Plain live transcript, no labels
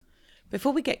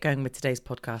Before we get going with today's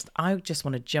podcast, I just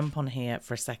want to jump on here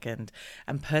for a second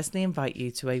and personally invite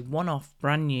you to a one-off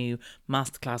brand new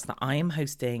masterclass that I am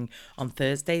hosting on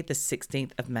Thursday, the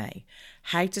 16th of May.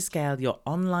 How to scale your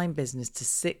online business to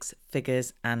 6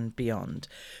 figures and beyond.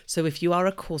 So if you are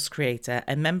a course creator,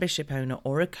 a membership owner,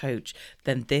 or a coach,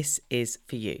 then this is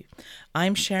for you.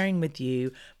 I'm sharing with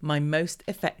you my most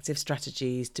effective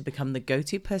strategies to become the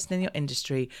go-to person in your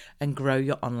industry and grow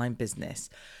your online business.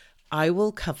 I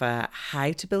will cover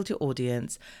how to build your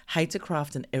audience, how to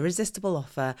craft an irresistible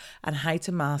offer, and how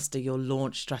to master your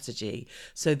launch strategy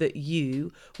so that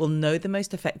you will know the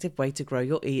most effective way to grow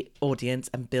your audience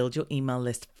and build your email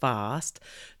list fast,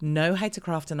 know how to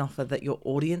craft an offer that your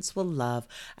audience will love,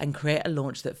 and create a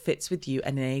launch that fits with you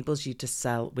and enables you to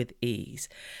sell with ease.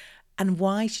 And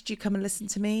why should you come and listen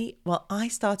to me? Well, I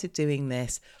started doing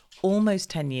this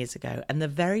almost 10 years ago. And the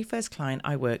very first client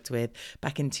I worked with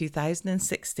back in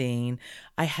 2016,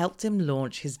 I helped him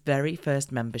launch his very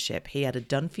first membership. He had a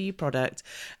done-for-you product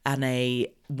and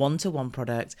a one-to-one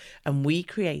product, and we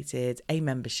created a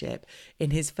membership.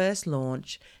 In his first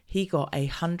launch, he got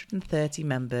 130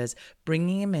 members,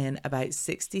 bringing him in about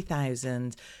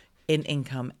 60,000 in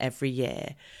income every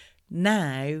year.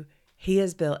 Now, he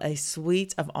has built a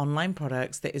suite of online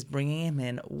products that is bringing him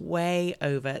in way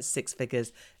over 6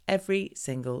 figures every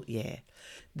single year.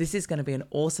 This is going to be an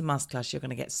awesome masterclass. You're going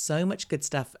to get so much good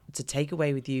stuff to take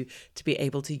away with you to be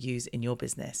able to use in your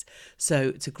business.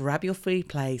 So to grab your free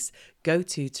place, go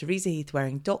to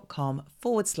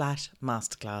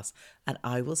teresaheathwareing.com/masterclass, and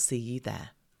I will see you there.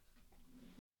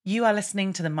 You are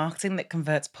listening to the Marketing That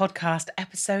Converts podcast,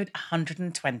 episode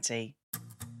 120.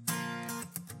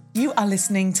 You are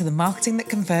listening to the Marketing That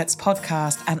Converts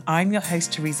podcast, and I'm your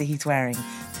host, Teresa Heathwareing.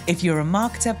 If you're a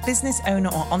marketer, business owner,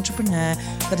 or entrepreneur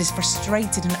that is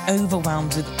frustrated and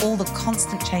overwhelmed with all the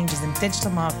constant changes in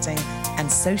digital marketing and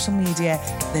social media,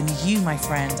 then you, my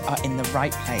friend, are in the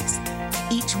right place.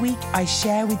 Each week, I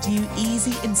share with you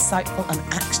easy, insightful, and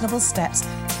actionable steps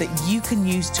that you can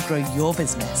use to grow your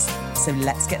business. So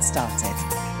let's get started.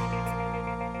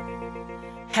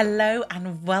 Hello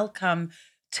and welcome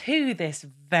to this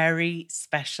very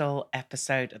special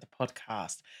episode of the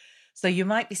podcast. So you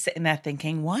might be sitting there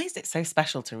thinking, why is it so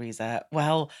special, Teresa?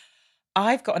 Well,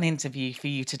 I've got an interview for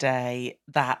you today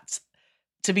that,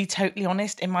 to be totally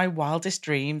honest, in my wildest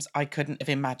dreams, I couldn't have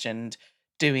imagined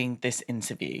doing this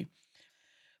interview.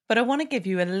 But I want to give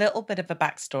you a little bit of a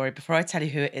backstory before I tell you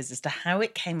who it is as to how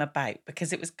it came about,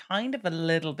 because it was kind of a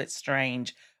little bit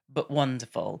strange, but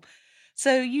wonderful.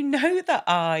 So you know that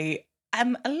I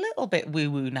am a little bit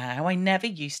woo-woo now. I never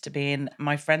used to be, and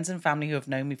my friends and family who have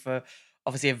known me for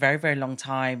obviously a very, very long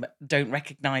time don't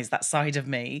recognize that side of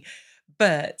me.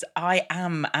 But I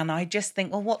am, and I just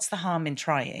think, well, what's the harm in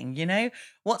trying? You know,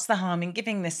 what's the harm in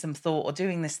giving this some thought or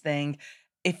doing this thing?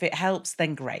 If it helps,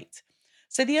 then great.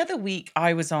 So the other week,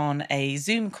 I was on a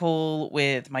Zoom call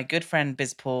with my good friend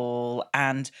Biz Paul,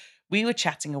 and we were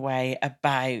chatting away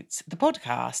about the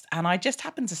podcast. And I just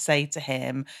happened to say to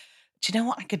him, do you know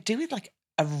what I could do with like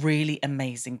a really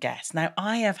amazing guest? Now,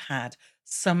 I have had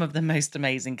some of the most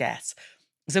amazing guests.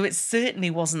 So it certainly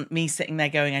wasn't me sitting there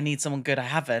going, I need someone good. I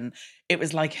haven't. It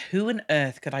was like, who on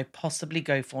earth could I possibly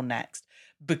go for next?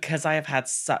 Because I have had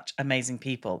such amazing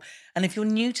people. And if you're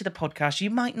new to the podcast, you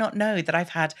might not know that I've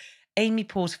had Amy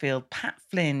Porterfield, Pat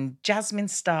Flynn, Jasmine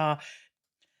Starr,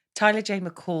 Tyler J.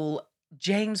 McCall,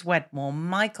 James Wedmore,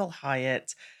 Michael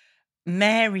Hyatt,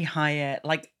 Mary Hyatt.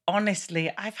 Like,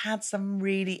 honestly, I've had some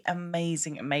really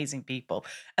amazing, amazing people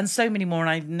and so many more. And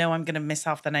I know I'm going to miss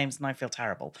half the names and I feel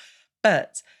terrible.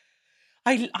 But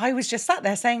I was just sat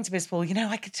there saying to Miss Paul, you know,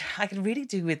 I could really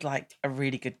do with like a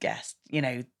really good guest. You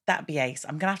know, that'd be ace.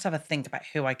 I'm going to have a think about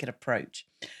who I could approach.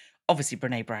 Obviously,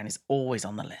 Brene Brown is always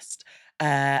on the list.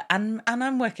 And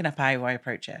I'm working up how I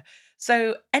approach her.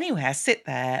 So anyway, I sit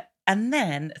there, and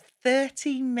then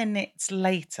 30 minutes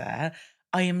later,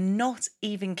 I am not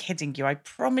even kidding you. I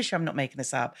promise you I'm not making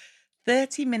this up.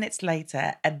 30 minutes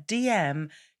later, a DM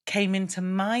came into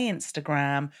my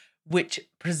Instagram, which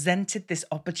presented this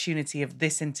opportunity of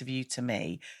this interview to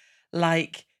me.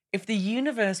 Like, if the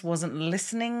universe wasn't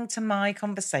listening to my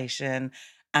conversation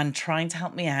and trying to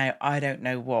help me out, I don't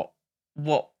know what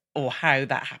or how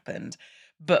that happened.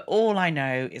 But all I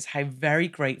know is how very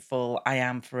grateful I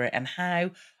am for it and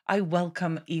how I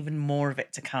welcome even more of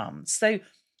it to come. So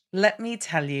let me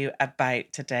tell you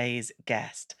about today's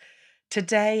guest.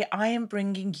 Today, I am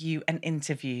bringing you an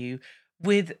interview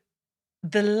with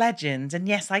the legend, and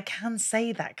yes, I can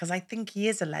say that because I think he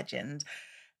is a legend,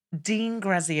 Dean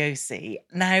Graziosi.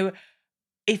 Now,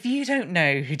 if you don't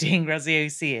know who Dean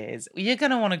Graziosi is, you're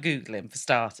going to want to Google him for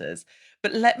starters.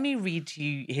 But let me read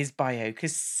you his bio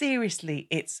because seriously,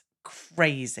 it's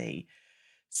crazy.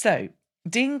 So,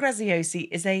 Dean Graziosi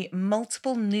is a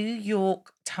multiple New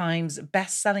York Times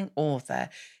best-selling author.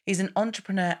 He's an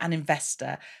entrepreneur and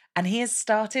investor, and he has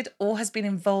started or has been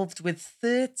involved with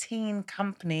 13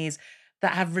 companies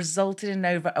that have resulted in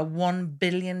over a $1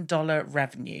 billion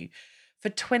revenue. For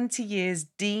 20 years,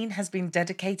 Dean has been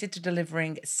dedicated to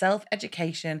delivering self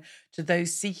education to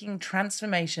those seeking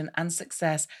transformation and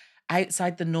success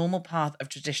outside the normal path of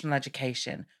traditional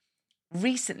education.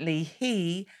 Recently,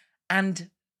 he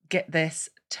and get this,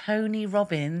 Tony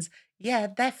Robbins, yeah,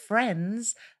 they're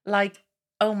friends. Like,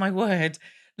 oh my word,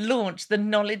 launched the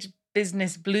Knowledge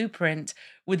Business Blueprint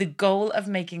with the goal of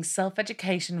making self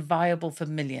education viable for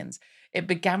millions. It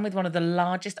began with one of the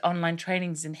largest online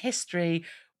trainings in history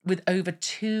with over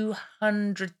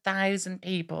 200,000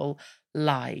 people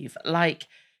live. Like,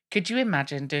 could you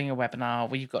imagine doing a webinar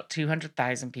where you've got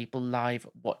 200,000 people live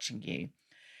watching you?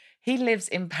 He lives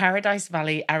in Paradise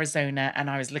Valley, Arizona, and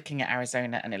I was looking at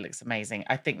Arizona and it looks amazing.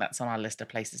 I think that's on our list of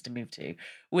places to move to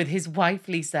with his wife,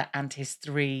 Lisa, and his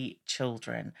 3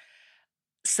 children.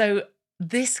 So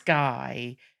this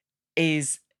guy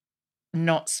is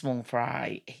not small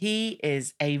fry. He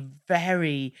is a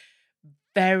very,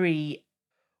 very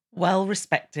well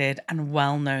respected and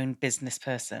well known business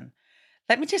person.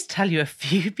 Let me just tell you a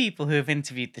few people who have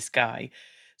interviewed this guy.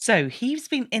 So he's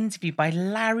been interviewed by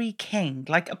Larry King,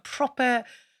 like a proper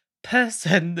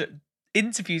person that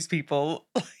interviews people.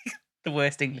 The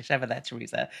worst English ever there,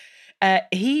 Teresa.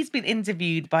 He's been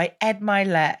interviewed by Ed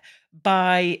Milet,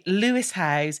 by Lewis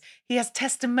Howes. He has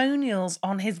testimonials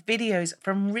on his videos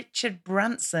from Richard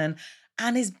Branson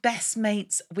and his best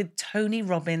mates with Tony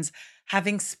Robbins,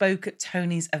 having spoke at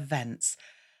Tony's events.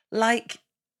 Like,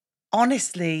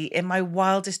 honestly, in my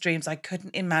wildest dreams, I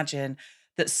couldn't imagine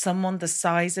that someone the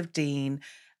size of Dean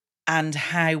and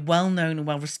how well known and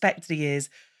well respected he is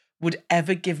would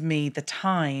ever give me the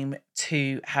time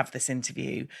to have this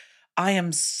interview. I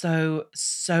am so,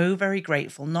 so very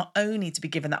grateful, not only to be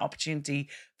given that opportunity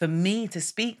for me to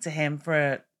speak to him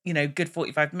for a good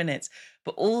 45 minutes,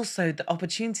 but also the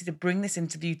opportunity to bring this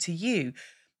interview to you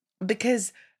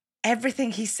because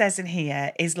everything he says in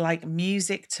here is like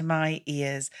music to my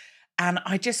ears. And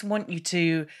I just want you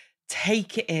to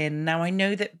take it in. Now, I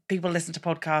know that people listen to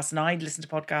podcasts and I listen to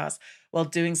podcasts while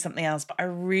doing something else, but I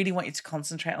really want you to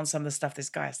concentrate on some of the stuff this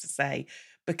guy has to say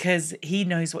because he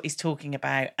knows what he's talking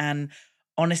about. And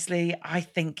honestly, I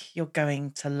think you're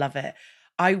going to love it.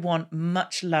 I want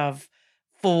much love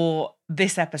for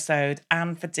this episode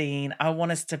and for Dean. I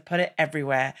want us to put it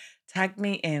everywhere. Tag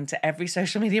me into every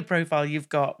social media profile you've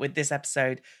got with this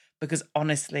episode because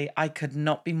honestly, I could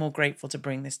not be more grateful to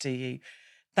bring this to you.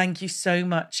 Thank you so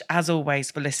much, as always,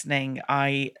 for listening.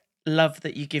 I love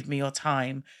that you give me your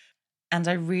time. And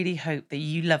I really hope that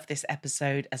you love this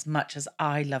episode as much as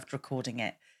I loved recording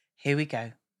it. Here we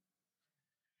go.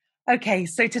 Okay,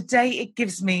 so today it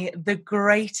gives me the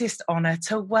greatest honor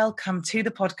to welcome to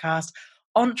the podcast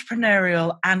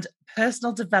entrepreneurial and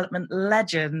personal development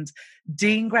legend,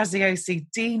 Dean Graziosi.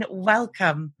 Dean,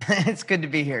 welcome. It's good to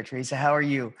be here, Teresa. How are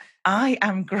you? I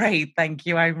am great, thank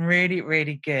you. I'm really,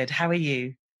 really good. How are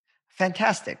you?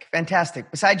 Fantastic.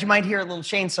 Besides, you might hear a little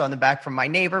chainsaw in the back from my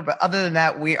neighbor, but other than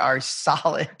that, we are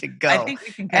solid to go. I think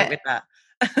we can go with that.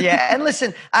 Yeah. And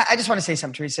listen, I just want to say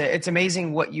something, Teresa. It's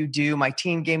amazing what you do. My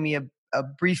team gave me a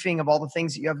briefing of all the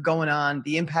things that you have going on,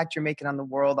 the impact you're making on the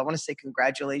world. I want to say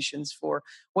congratulations for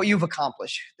what you've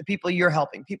accomplished, the people you're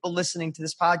helping. People listening to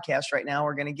this podcast right now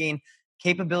are going to gain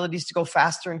capabilities to go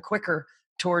faster and quicker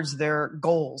towards their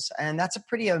goals. And that's a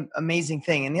pretty amazing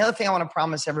thing. And the other thing I want to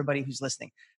promise everybody who's listening,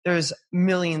 there's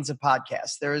millions of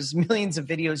podcasts. There's millions of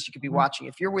videos you could be watching.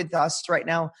 If you're with us right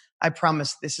now, I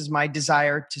promise this is my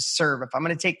desire to serve. If I'm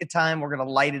going to take the time, we're going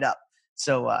to light it up.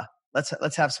 So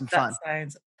let's have some fun. That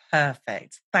sounds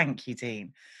perfect. Thank you,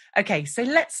 Dean. Okay, so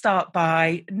let's start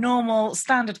by normal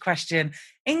standard question.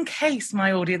 In case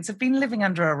my audience have been living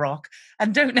under a rock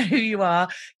and don't know who you are,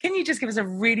 can you just give us a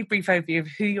really brief overview of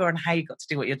who you are and how you got to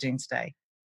do what you're doing today?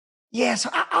 Yeah, so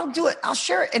I'll do it. I'll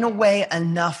share it in a way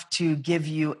enough to give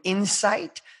you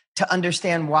insight to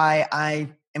understand why I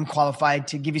am qualified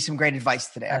to give you some great advice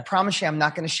today. I promise you I'm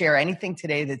not going to share anything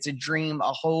today that's a dream,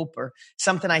 a hope, or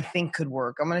something I think could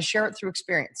work. I'm going to share it through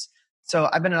experience. So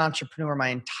I've been an entrepreneur my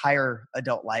entire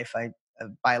adult life.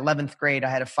 By 11th grade, I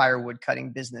had a firewood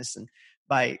cutting business. And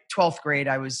by 12th grade,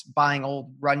 I was buying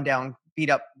old rundown, beat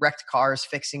up, wrecked cars,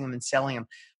 fixing them and selling them.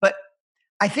 But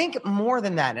I think more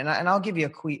than that, and I'll give you a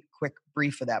quick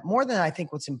brief of that. More than I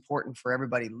think what's important for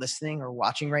everybody listening or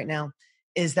watching right now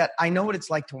is that I know what it's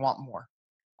like to want more.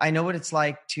 I know what it's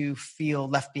like to feel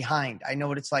left behind. I know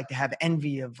what it's like to have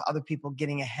envy of other people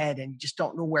getting ahead and you just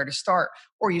don't know where to start,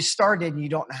 or you started and you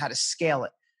don't know how to scale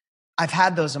it. I've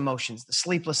had those emotions, the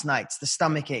sleepless nights, the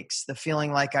stomach aches, the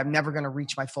feeling like I'm never going to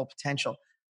reach my full potential.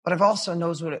 But I've also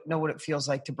know what it feels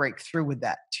like to break through with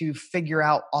that, to figure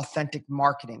out authentic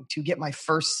marketing, to get my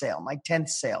first sale, my 10th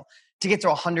sale, to get to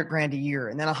 100 grand a year,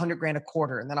 and then 100 grand a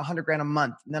quarter, and then 100 grand a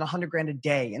month, and then 100 grand a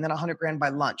day, and then 100 grand by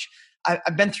lunch.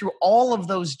 I've been through all of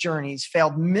those journeys,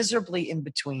 failed miserably in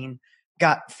between,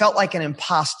 felt like an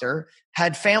imposter,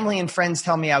 had family and friends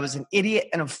tell me I was an idiot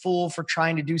and a fool for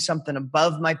trying to do something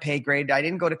above my pay grade. I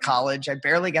didn't go to college. I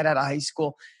barely got out of high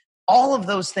school. All of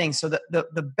those things. So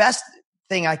the best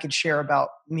thing I could share about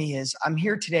me is I'm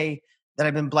here today that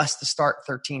I've been blessed to start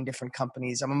 13 different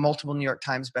companies. I'm a multiple New York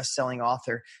Times bestselling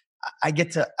author.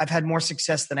 I've had more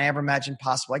success than I ever imagined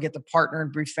possible. I get to partner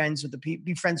and be friends with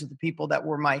the people that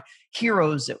were my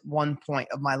heroes at one point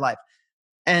of my life.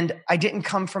 And I didn't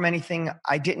come from anything.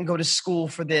 I didn't go to school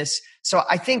for this. So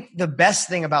I think the best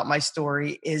thing about my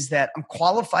story is that I'm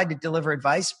qualified to deliver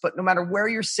advice, but no matter where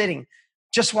you're sitting,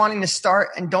 just wanting to start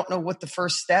and don't know what the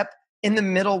first step, in the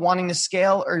middle wanting to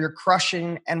scale, or you're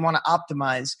crushing and want to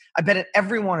optimize, I bet at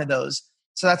every one of those.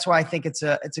 So that's why I think it's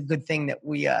a good thing that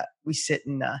we sit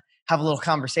and have a little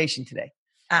conversation today.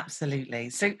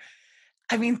 Absolutely. So,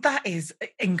 I mean, that is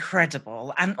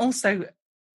incredible. And also,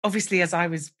 obviously, as I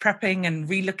was prepping and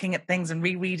re-looking at things and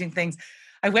rereading things,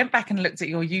 I went back and looked at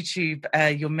your YouTube,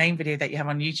 your main video that you have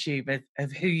on YouTube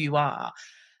of who you are,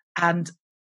 and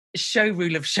show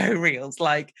rule of show reels.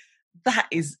 Like, that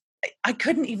is, I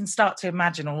couldn't even start to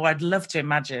imagine, or I'd love to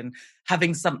imagine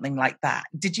having something like that.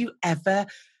 Did you ever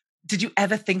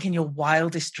think in your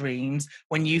wildest dreams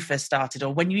when you first started,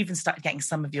 or when you even started getting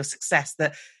some of your success,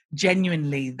 that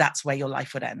genuinely that's where your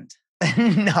life would end?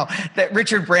 No, that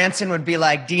Richard Branson would be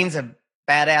like, Dean's a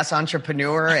badass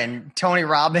entrepreneur, and Tony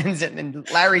Robbins and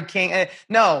Larry King.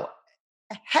 No,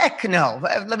 heck no.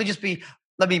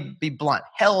 Let me be blunt.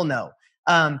 Hell no.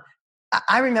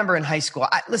 I remember in high school,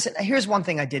 listen, here's one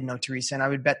thing I did know, Teresa, and I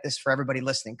would bet this for everybody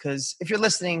listening, because if you're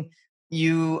listening,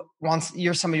 you're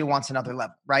somebody who wants another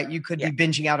level, right? You could be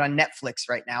binging out on Netflix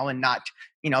right now and not,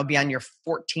 be on your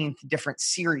 14th different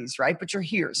series, right? But you're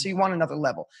here, so you want another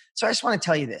level. So I just want to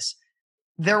tell you this.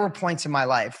 There were points in my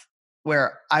life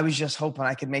where I was just hoping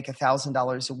I could make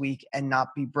 $1,000 a week and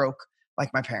not be broke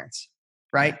like my parents,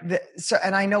 right?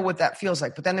 And I know what that feels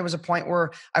like. But then there was a point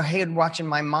where I hated watching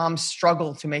my mom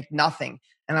struggle to make nothing.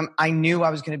 And I knew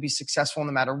I was going to be successful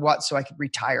no matter what, so I could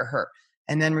retire her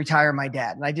and then retire my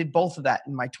dad. And I did both of that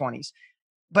in my 20s.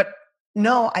 But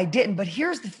no, I didn't. But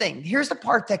here's the thing. Here's the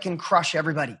part that can crush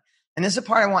everybody. And this is the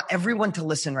part I want everyone to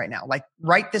listen right now. Like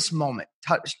right this moment,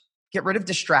 get rid of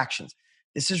distractions.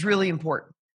 This is really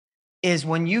important, is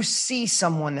when you see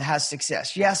someone that has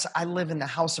success. Yes, I live in the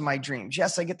house of my dreams.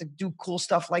 Yes, I get to do cool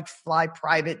stuff like fly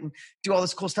private and do all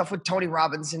this cool stuff with Tony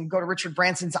Robbins and go to Richard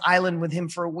Branson's island with him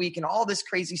for a week and all this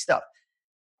crazy stuff.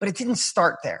 But it didn't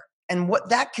start there. And what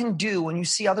that can do when you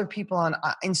see other people on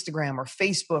Instagram or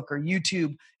Facebook or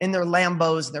YouTube in their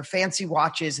Lambos and their fancy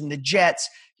watches and the jets,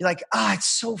 you're like, it's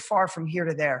so far from here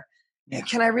to there. Yeah.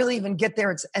 Can I really even get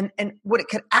there? And what it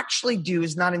could actually do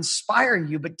is not inspire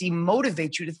you, but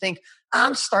demotivate you to think,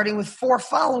 I'm starting with 4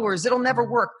 followers. It'll never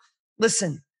work.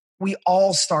 Listen, we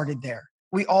all started there.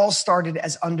 We all started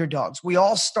as underdogs. We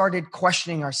all started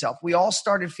questioning ourselves. We all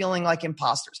started feeling like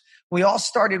imposters. We all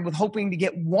started with hoping to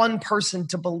get one person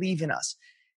to believe in us.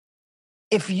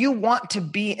 If you want to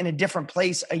be in a different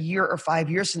place a year or 5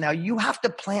 years from now, you have to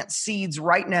plant seeds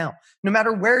right now, no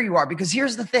matter where you are. Because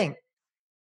here's the thing.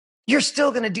 You're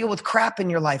still going to deal with crap in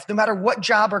your life, no matter what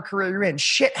job or career you're in.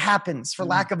 Shit happens, for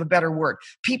lack of a better word.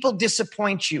 People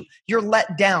disappoint you. You're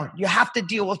let down. You have to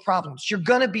deal with problems. You're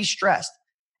going to be stressed.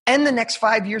 And the next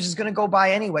 5 years is going to go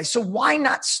by anyway. So why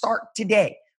not start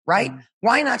today, right?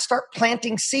 Why not start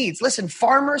planting seeds? Listen,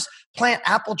 farmers plant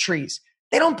apple trees.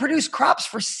 They don't produce crops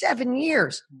for 7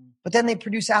 years, but then they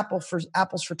produce apples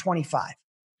for 25,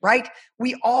 right?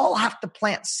 We all have to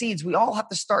plant seeds. We all have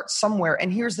to start somewhere.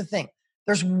 And here's the thing.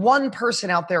 There's one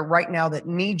person out there right now that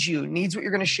needs you, needs what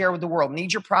you're going to share with the world,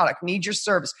 needs your product, needs your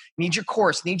service, needs your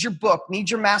course, needs your book,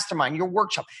 needs your mastermind, your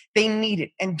workshop. They need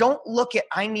it. And don't look at,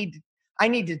 I need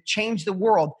to change the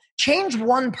world. Change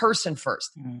one person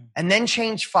first, and then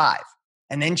change 5,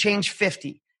 and then change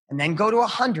 50, and then go to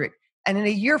 100. And in a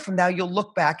year from now, you'll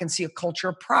look back and see a culture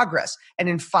of progress. And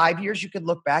in 5 years, you could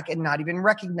look back and not even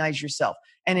recognize yourself.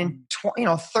 And in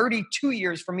 32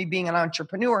 years from me being an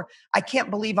entrepreneur, I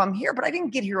can't believe I'm here, but I didn't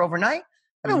get here overnight.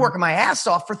 I've been working my ass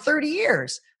off for 30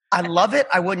 years. I love it.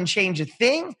 I wouldn't change a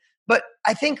thing. But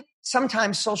I think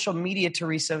sometimes social media,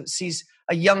 Teresa, sees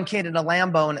a young kid in a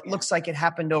Lambo and it looks like it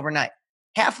happened overnight.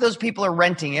 Half of those people are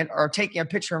renting it or taking a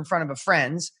picture in front of a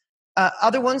friend's.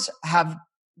 Other ones have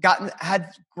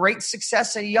had great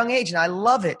success at a young age, and I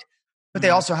love it. But they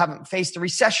also haven't faced a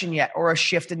recession yet or a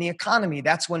shift in the economy.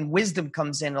 That's when wisdom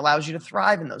comes in, allows you to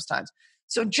thrive in those times.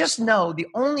 So just know the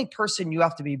only person you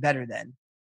have to be better than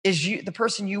is you, the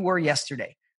person you were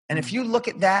yesterday. And if you look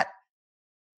at that,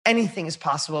 anything is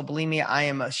possible. Believe me, I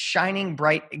am a shining,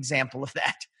 bright example of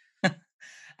that.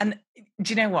 And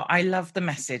do you know what? I love the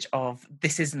message of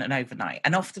this isn't an overnight.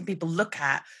 And often people look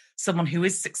at someone who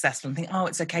is successful and think, oh,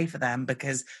 it's okay for them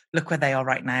because look where they are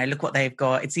right now. Look what they've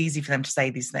got. It's easy for them to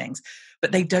say these things,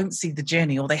 but they don't see the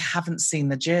journey or they haven't seen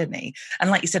the journey.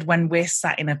 And like you said, when we're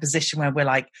sat in a position where we're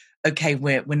like, okay,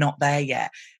 we're not there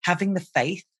yet, having the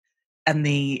faith and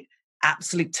the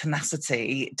absolute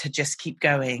tenacity to just keep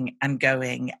going and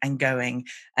going and going.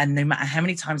 And no matter how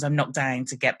many times I'm knocked down,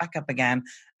 to get back up again.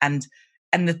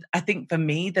 I think for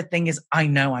me, the thing is, I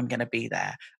know I'm going to be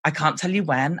there. I can't tell you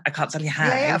when. I can't tell you how.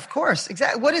 Yeah, of course.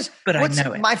 Exactly. But I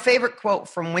know it. My favorite quote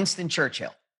from Winston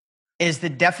Churchill is the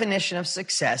definition of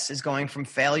success is going from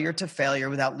failure to failure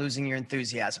without losing your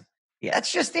enthusiasm. Yeah.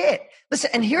 That's just it. Listen,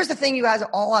 and here's the thing you guys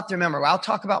all have to remember. I'll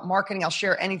talk about marketing. I'll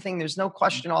share anything. There's no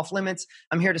question off limits.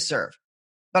 I'm here to serve.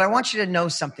 But I want you to know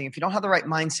something. If you don't have the right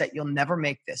mindset, you'll never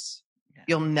make this. Yeah.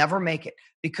 You'll never make it,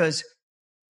 because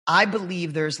I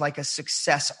believe there's like a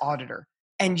success auditor,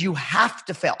 and you have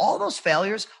to fail. All those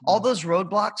failures, all those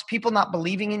roadblocks, people not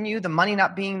believing in you, the money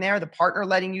not being there, the partner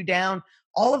letting you down,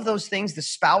 all of those things, the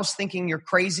spouse thinking you're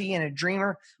crazy and a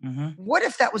dreamer. What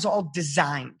if that was all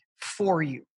designed for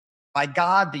you by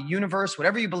God, the universe,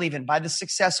 whatever you believe in, by the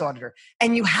success auditor?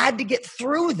 And you had to get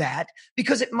through that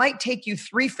because it might take you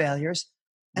 3 failures.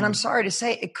 And I'm sorry to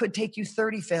say, it could take you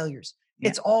 30 failures. Yeah.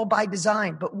 It's all by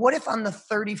design. But what if on the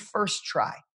 31st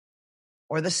try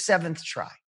or the 7th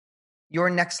try, your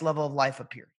next level of life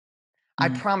appeared? I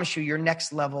promise you, your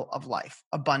next level of life,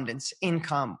 abundance,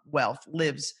 income, wealth,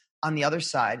 lives on the other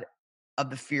side of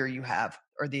the fear you have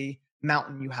or the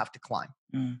mountain you have to climb.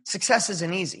 Success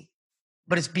isn't easy,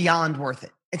 but it's beyond worth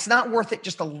it. It's not worth it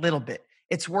just a little bit.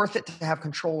 It's worth it to have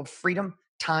control of freedom,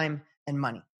 time, and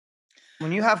money.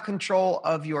 When you have control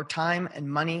of your time and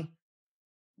money,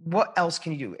 what else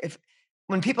can you do?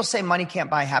 When people say money can't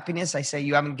buy happiness, I say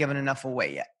you haven't given enough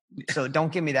away yet. So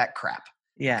don't give me that crap.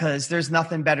 Yeah. Because there's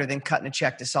nothing better than cutting a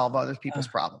check to solve other people's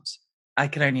problems. I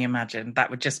can only imagine. That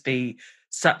would just be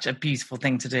such a beautiful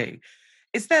thing to do.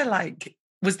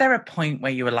 Was there a point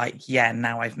where you were like, yeah,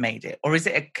 now I've made it? Or is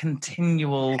it a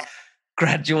continual,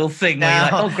 gradual thing where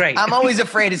you're like, oh, great. I'm always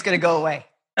afraid it's going to go away.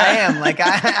 I am.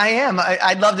 I am.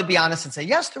 I'd love to be honest and say,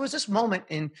 yes, there was this moment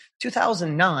in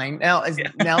 2009.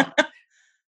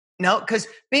 No, because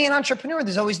being an entrepreneur,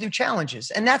 there's always new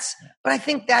challenges. But I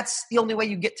think that's the only way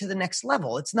you get to the next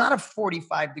level. It's not a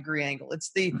 45-degree angle.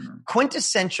 It's the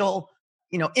quintessential,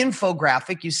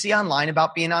 infographic you see online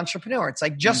about being an entrepreneur. It's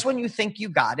like just when you think you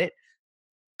got it,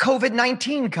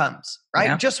 COVID-19 comes, right?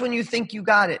 Yeah. Just when you think you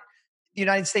got it, the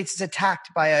United States is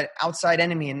attacked by an outside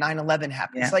enemy and 9/11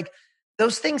 happens. Yeah.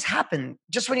 Those things happen.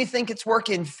 Just when you think it's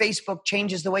working, Facebook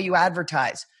changes the way you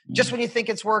advertise. Just when you think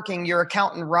it's working, your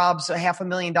accountant robs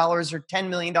 $500,000 or $10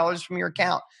 million from your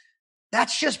account.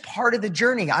 That's just part of the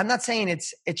journey. I'm not saying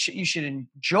you should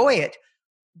enjoy it,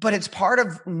 but it's part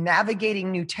of navigating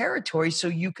new territory so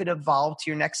you could evolve to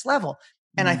your next level.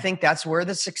 And I think that's where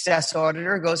the success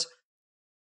auditor goes,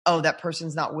 oh, that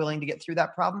person's not willing to get through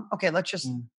that problem. Okay, let's just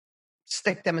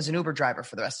stick them as an Uber driver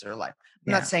for the rest of their life.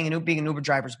 I'm not saying being an Uber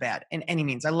driver is bad in any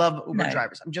means. I love Uber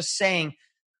drivers. I'm just saying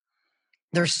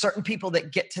there's certain people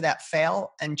that get to that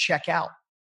fail and check out.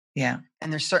 Yeah.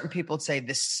 And there's certain people that say,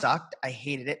 this sucked. I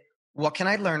hated it. What can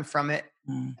I learn from it?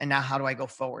 And now how do I go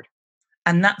forward?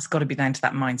 And that's got to be down to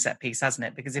that mindset piece, hasn't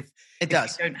it? Because if you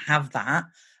don't have that,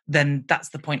 then that's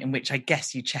the point in which I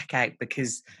guess you check out,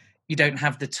 because you don't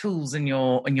have the tools in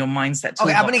your mindset.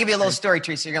 Okay, I'm going to give you a little story,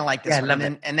 Teresa. You're going to like this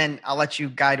one. And then I'll let you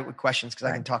guide it with questions because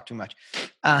I can talk too much.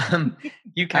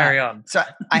 You carry on. So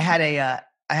I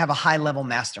have a high level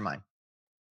mastermind,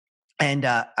 and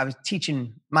I was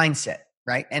teaching mindset,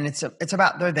 right? And it's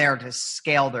about they're there to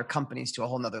scale their companies to a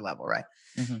whole nother level, right?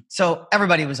 So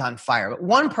everybody was on fire, but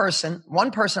one person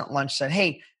at lunch said,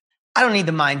 "Hey, I don't need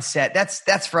the mindset.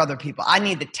 That's for other people. I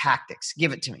need the tactics.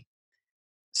 Give it to me."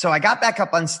 So I got back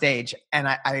up on stage and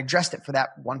I addressed it for that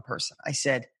one person. I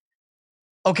said,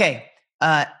 okay,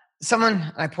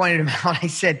 someone, I pointed him out, I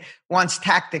said, wants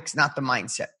tactics, not the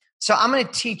mindset. So I'm going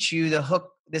to teach you the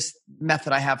hook, this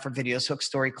method I have for videos, hook,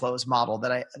 story, close model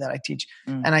that I teach.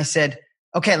 And I said,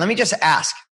 okay, let me just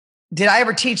ask, did I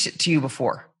ever teach it to you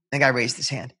before? The guy raised his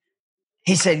hand.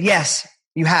 He said, yes,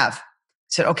 you have. I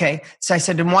said, okay. So I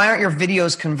said, then why aren't your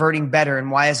videos converting better?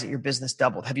 And why hasn't your business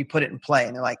doubled? Have you put it in play?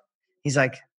 And he's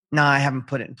like, no, I haven't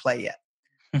put it in play yet.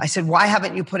 I said, why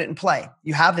haven't you put it in play?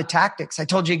 You have the tactics. I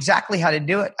told you exactly how to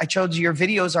do it. I told you your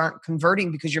videos aren't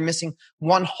converting because you're missing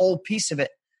one whole piece of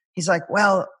it. He's like,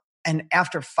 well, and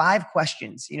after 5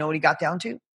 questions, you know what he got down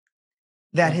to?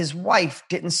 That his wife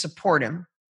didn't support him.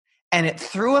 And it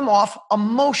threw him off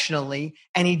emotionally,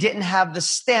 and he didn't have the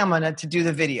stamina to do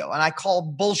the video. And I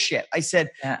called bullshit. I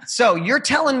said, so you're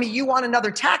telling me you want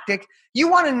another tactic? You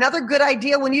want another good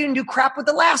idea when you didn't do crap with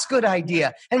the last good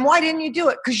idea. And why didn't you do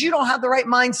it? Because you don't have the right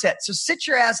mindset. So sit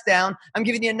your ass down. I'm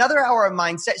giving you another hour of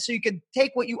mindset so you can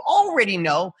take what you already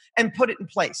know and put it in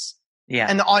place. Yeah.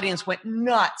 And the audience went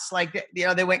nuts. Like, you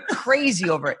know, they went crazy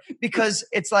over it because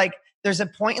it's like there's a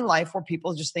point in life where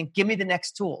people just think, give me the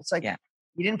next tool. It's like,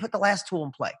 you didn't put the last tool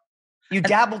in play. You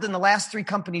dabbled in the last 3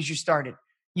 companies you started.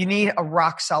 You need a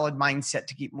rock solid mindset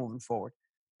to keep moving forward.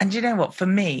 And you know what? For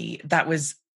me, that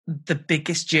was the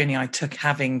biggest journey I took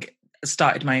having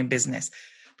started my own business,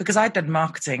 because I'd done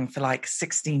marketing for like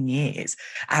 16 years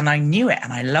and I knew it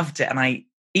and I loved it and I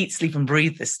eat, sleep and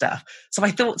breathe this stuff. So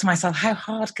I thought to myself, how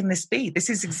hard can this be? This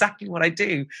is exactly what I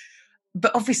do.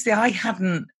 But obviously I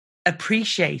hadn't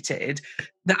appreciated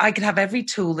that I could have every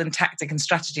tool and tactic and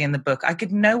strategy in the book. I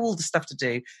could know all the stuff to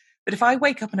do. But if I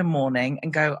wake up in the morning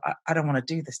and go, I don't want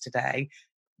to do this today,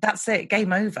 that's it,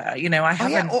 game over. You know, I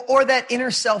haven't. Or that inner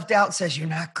self-doubt says, you're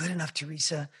not good enough,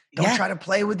 Teresa. Don't try to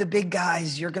play with the big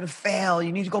guys. You're going to fail.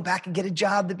 You need to go back and get a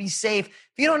job to be safe.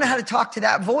 If you don't know how to talk to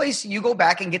that voice, you go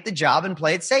back and get the job and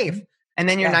play it safe. And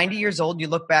then you're 90 years old. You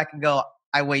look back and go,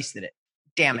 I wasted it.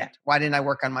 Damn it. Why didn't I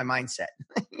work on my mindset?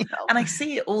 You know? And I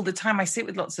see it all the time. I see it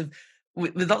with lots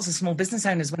of small business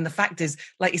owners, when the fact is,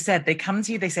 like you said, they come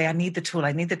to you, they say, I need the tool,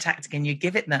 I need the tactic, and you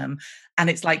give it them. And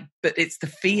it's like, but it's the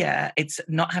fear. It's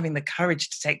not having the courage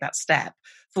to take that step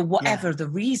for whatever the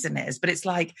reason is. But it's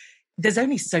like, there's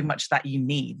only so much that you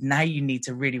need. Now you need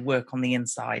to really work on the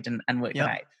inside and work it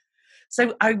out.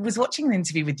 So I was watching an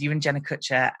interview with you and Jenna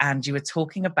Kutcher, and you were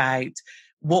talking about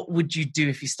what would you do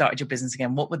if you started your business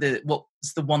again?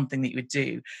 What's the one thing that you would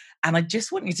do? And I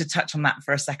just want you to touch on that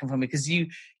for a second for me, because you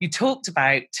talked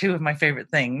about 2 of my favorite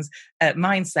things,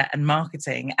 mindset and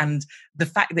marketing, and the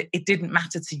fact that it didn't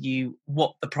matter to you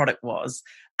what the product was.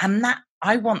 And that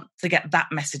I want to get that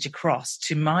message across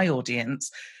to my audience,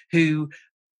 who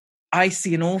I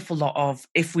see an awful lot of,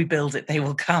 if we build it, they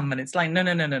will come. And it's like,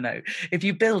 no. If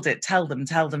you build it, tell them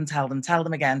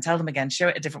again, show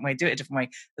it a different way, do it a different way.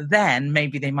 Then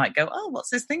maybe they might go, oh, what's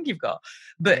this thing you've got?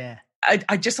 But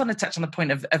I just want to touch on the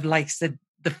point of like I said,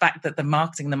 the fact that the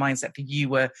marketing and the mindset for you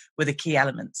were the key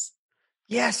elements.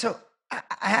 Yeah. So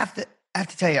I have to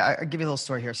tell you, I'll give you a little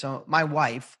story here. So my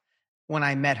wife, when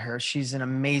I met her, she's an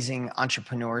amazing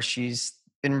entrepreneur. She's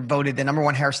been voted the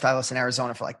 #1 hairstylist in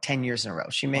Arizona for like 10 years in a row.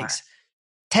 She makes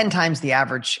 10 times the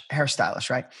average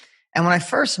hairstylist, right? And when I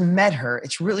first met her,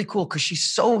 it's really cool because she's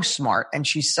so smart and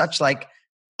she's such like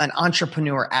an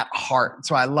entrepreneur at heart. That's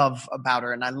what I love about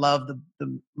her. And I love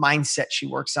the mindset she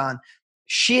works on.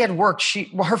 She had worked,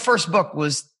 her first book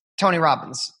was Tony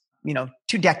Robbins,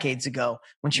 2 decades ago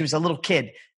when she was a little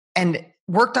kid, and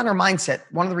worked on her mindset.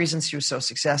 One of the reasons she was so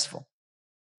successful.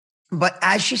 But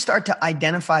as she started to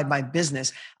identify my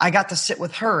business, I got to sit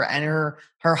with her and her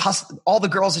all the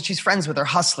girls that she's friends with are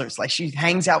hustlers. Like, she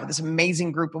hangs out with this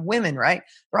amazing group of women, right?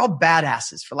 They're all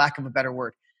badasses, for lack of a better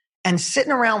word. And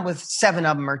sitting around with 7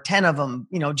 of them or 10 of them,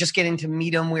 just getting to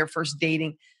meet them. We were first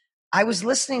dating. I was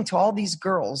listening to all these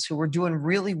girls who were doing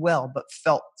really well, but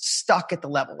felt stuck at the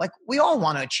level. Like, we all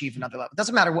want to achieve another level. It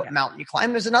doesn't matter what mountain you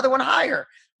climb. There's another one higher,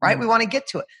 right? We want to get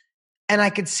to it. And I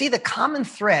could see the common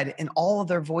thread in all of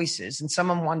their voices. And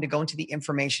some of them wanted to go into the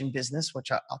information business,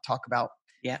 which I'll talk about.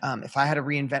 Yeah. If I had to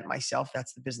reinvent myself,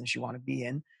 that's the business you want to be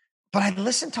in. But I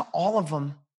listened to all of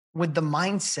them with the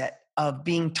mindset of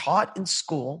being taught in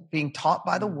school, being taught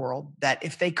by the world, that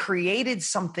if they created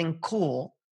something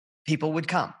cool, people would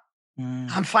come.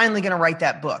 I'm finally going to write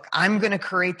that book. I'm going to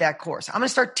create that course. I'm going to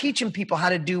start teaching people how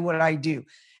to do what I do.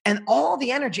 And all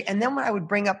the energy. And then when I would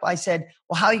bring up, I said,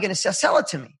 well, how are you going to sell it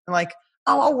to me? I'm like,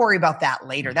 oh, I'll worry about that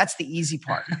later. That's the easy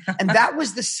part. And that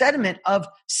was the sentiment of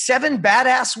 7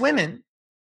 badass women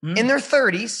in their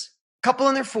 30s, a couple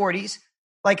in their 40s,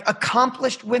 like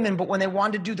accomplished women. But when they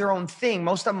wanted to do their own thing,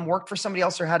 most of them worked for somebody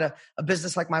else or had a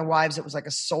business like my wives. It was like a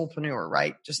solopreneur,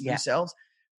 right? Just themselves.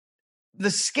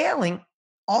 The scaling,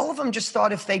 all of them just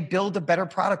thought if they build a better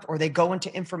product or they go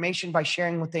into information by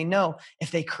sharing what they know, if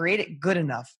they create it good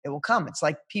enough, it will come. It's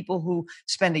like people who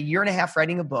spend a year and a half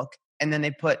writing a book and then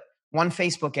they put one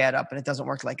Facebook ad up and it doesn't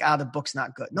work, like, the book's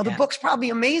not good. No, the Yeah. book's probably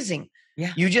amazing.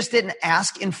 Yeah. You just didn't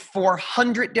ask in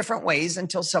 400 different ways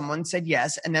until someone said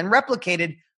yes and then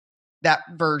replicated that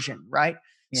version, right?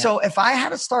 Yeah. So if I had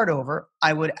to start over,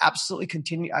 I would absolutely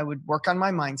continue. I would work on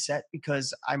my mindset,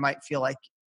 because I might feel like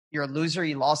you're a loser.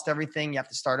 You lost everything. You have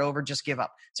to start over. Just give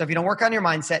up. So if you don't work on your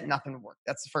mindset, nothing will work.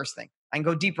 That's the first thing. I can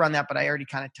go deeper on that, but I already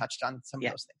kind of touched on some of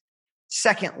those things.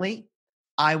 Secondly,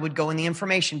 I would go in the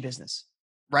information business.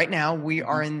 Right now, we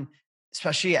are in,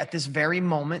 especially at this very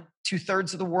moment,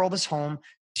 2/3 of the world is home.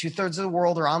 2/3 of the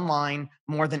world are online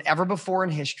more than ever before in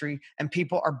history. And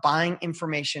people are buying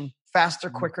information faster,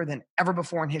 quicker than ever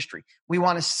before in history. We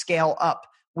want to scale up.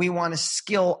 We want to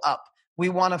skill up. We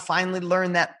want to finally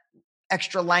learn that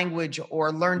extra language,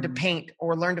 or learn to paint,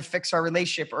 or learn to fix our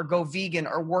relationship, or go vegan,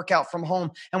 or work out from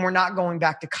home. And we're not going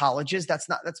back to colleges. That's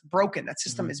broken. That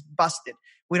system is busted.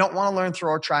 We don't want to learn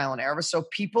through our trial and error. So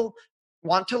people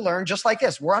want to learn just like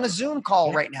this. We're on a Zoom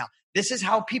call right now. This is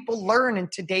how people learn in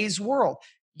today's world.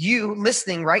 You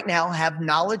listening right now have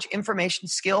knowledge, information,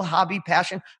 skill, hobby,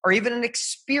 passion, or even an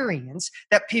experience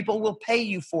that people will pay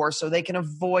you for, so they can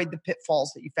avoid the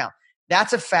pitfalls that you found.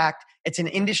 That's a fact. It's an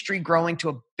industry growing to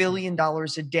 $1 billion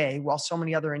a day, while so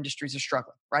many other industries are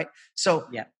struggling, right? So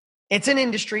it's an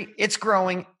industry. It's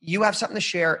growing. You have something to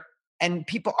share, and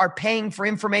people are paying for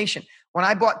information. When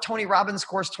I bought Tony Robbins'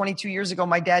 course 22 years ago,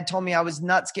 my dad told me I was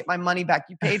nuts. Get my money back.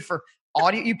 You paid for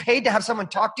audio. You paid to have someone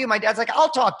talk to you. My dad's like, I'll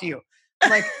talk to you. I'm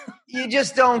like, you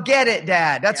just don't get it,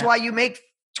 Dad. That's why you make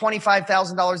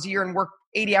 $25,000 a year and work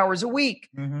 80 hours a week,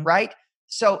 right?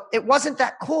 So it wasn't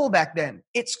that cool back then.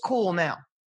 It's cool now.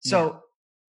 So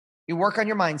you work on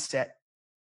your mindset.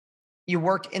 You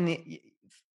work in the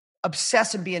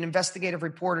obsess and be an investigative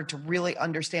reporter to really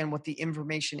understand what the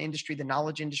information industry, the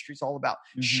knowledge industry is all about.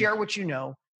 Share what you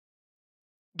know.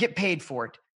 Get paid for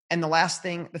it. And the last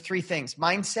thing, the three things: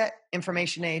 mindset,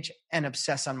 information age, and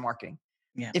obsess on marketing.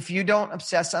 Yeah. If you don't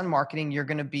obsess on marketing, you're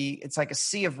going to be, it's like a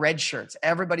sea of red shirts.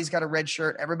 Everybody's got a red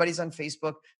shirt. Everybody's on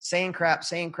Facebook saying crap,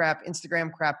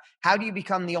 Instagram crap. How do you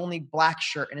become the only black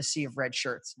shirt in a sea of red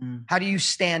shirts? How do you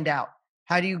stand out?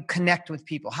 How do you connect with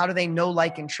people? How do they know,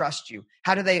 like, and trust you?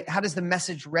 How does the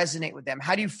message resonate with them?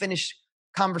 How do you finish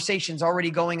conversations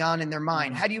already going on in their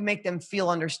mind? How do you make them feel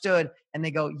understood? And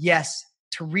they go, yes,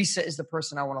 Teresa is the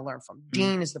person I want to learn from.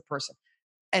 Dean is the person.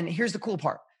 And here's the cool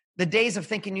part. The days of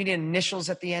thinking you need initials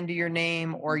at the end of your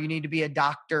name, or you need to be a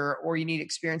doctor, or you need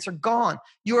experience are gone.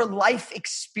 Your life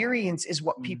experience is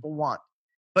what people want.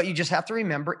 But you just have to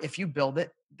remember, if you build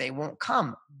it, they won't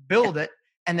come. Build it,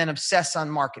 and then obsess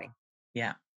on marketing.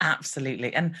 Yeah,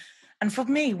 absolutely. And for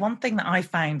me, one thing that I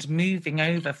found moving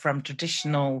over from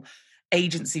traditional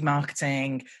agency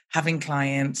marketing, having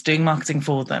clients, doing marketing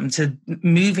for them, to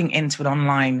moving into an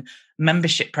online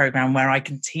membership program where I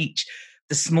can teach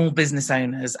the small business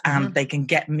owners and they can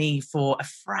get me for a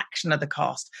fraction of the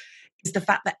cost, is the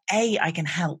fact that I can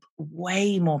help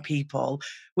way more people,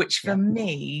 which for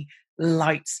me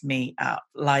lights me up.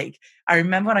 Like, I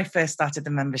remember when I first started the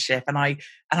membership, and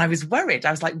I was worried.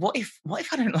 I was like, what if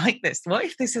I don't like this? What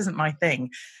if this isn't my thing?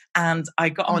 And I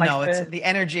got on it's the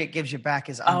energy it gives you back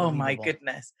is unbelievable. Oh my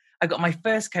goodness. I got my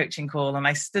first coaching call, and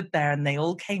I stood there, and they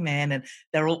all came in, and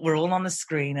we're all on the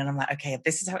screen, and I'm like, okay,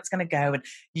 this is how it's going to go, and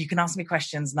you can ask me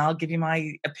questions, and I'll give you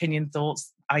my opinion,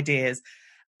 thoughts, ideas.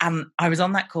 And I was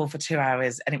on that call for 2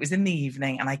 hours, and it was in the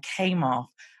evening, and I came off,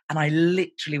 and I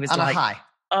literally was on like, a high.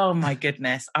 Oh my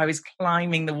goodness, I was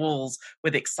climbing the walls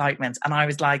with excitement, and I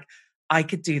was like, I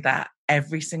could do that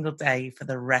every single day for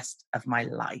the rest of my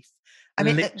life. I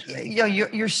mean,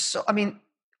 you're so, I mean,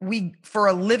 for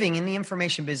a living in the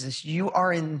information business, you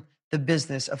are in the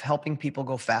business of helping people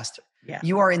go faster. Yeah.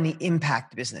 You are in the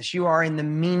impact business. You are in the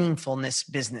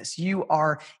meaningfulness business. You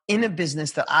are in a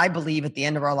business that I believe at the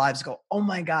end of our lives go, oh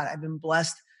my God, I've been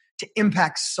blessed to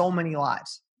impact so many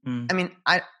lives. I mean,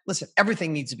 listen,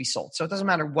 everything needs to be sold. So it doesn't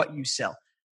matter what you sell,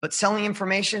 but selling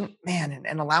information, man,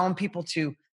 and allowing people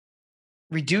to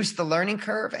reduce the learning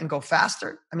curve and go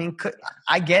faster. I mean,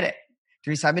 I get it.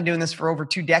 Teresa, I've been doing this for over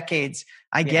 2 decades.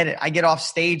 I get it. I get off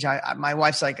stage. My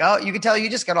wife's like, oh, you can tell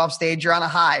you just got off stage. You're on a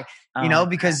high,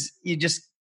 because you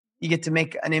get to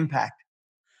make an impact.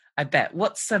 I bet. I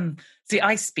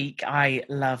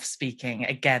love speaking.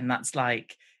 Again, that's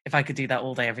like, if I could do that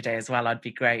all day, every day as well, I'd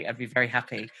be great. I'd be very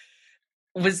happy.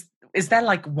 Is there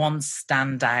like one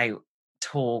standout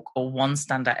talk or one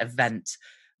standout event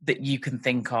that you can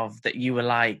think of that you were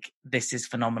like, this is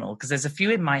phenomenal? Because there's a few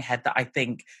in my head that I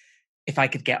think, if I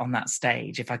could get on that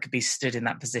stage, if I could be stood in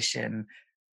that position,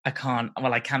 I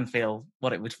can feel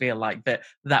what it would feel like, but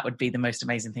that would be the most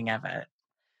amazing thing ever.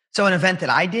 So an event that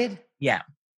I did? Yeah.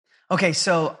 Okay,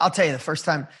 so I'll tell you, the first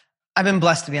time I've been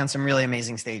blessed to be on some really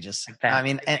amazing stages. I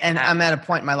mean, and I'm at a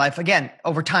point in my life, again,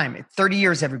 over time, 30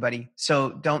 years, everybody.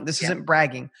 So this isn't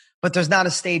bragging, but there's not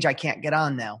a stage I can't get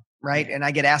on now, right? And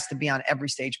I get asked to be on every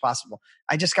stage possible.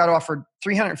 I just got offered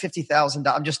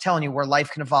 $350,000. I'm just telling you where life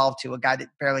can evolve to, a guy that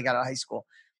barely got out of high school.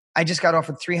 I just got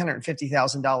offered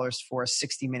 $350,000 for a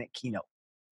 60-minute keynote.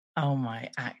 Oh my,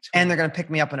 actually. And they're going to pick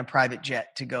me up in a private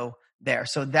jet to go there.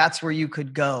 So that's where you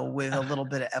could go with a little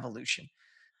bit of evolution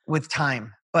with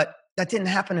time. But that didn't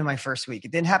happen in my first week.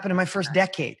 It didn't happen in my first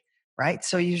decade, right?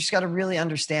 So you just got to really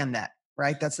understand that,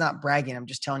 right? That's not bragging. I'm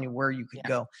just telling you where you could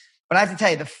go. But I have to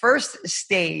tell you, the first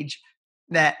stage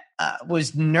that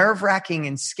was nerve-wracking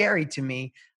and scary to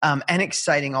me and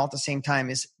exciting all at the same time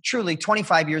is truly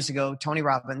 25 years ago, Tony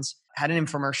Robbins had an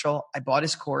infomercial. I bought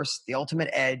his course, The Ultimate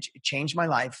Edge. It changed my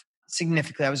life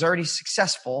significantly. I was already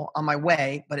successful on my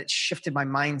way, but it shifted my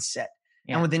mindset.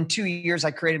 Yeah. And within 2 years,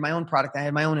 I created my own product. I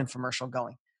had my own infomercial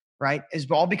going, right? It's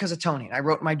all because of Tony. I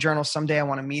wrote in my journal, someday I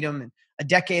want to meet him. And a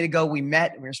decade ago, we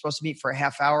met and we were supposed to meet for a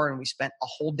half hour and we spent a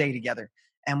whole day together.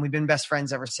 And we've been best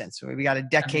friends ever since. So we got a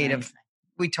decade of,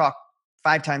 we talk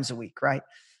 5 times a week, right?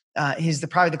 He's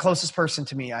probably the closest person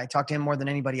to me. I talk to him more than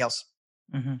anybody else.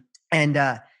 Mm-hmm.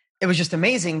 And it was just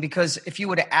amazing because if you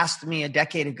would have asked me a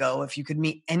decade ago, if you could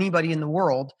meet anybody in the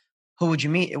world, who would you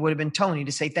meet? It would have been Tony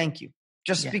to say thank you.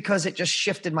 Just because it just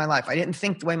shifted my life. I didn't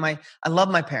think the way I love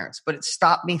my parents, but it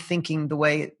stopped me thinking the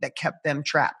way that kept them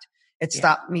trapped. It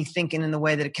stopped me thinking in the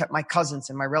way that it kept my cousins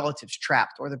and my relatives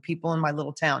trapped or the people in my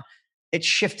little town. It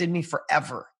shifted me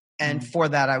forever. And for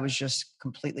that, I was just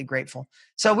completely grateful.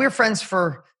 So we were friends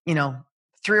for,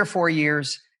 3 or 4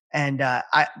 years. And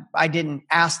I didn't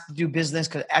ask to do business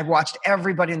because I watched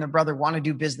everybody and their brother want to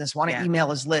do business, want to email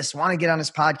his list, want to get on his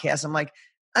podcast. I'm like,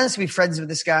 I'm just going to be friends with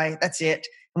this guy. That's it.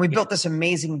 And we built this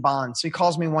amazing bond. So he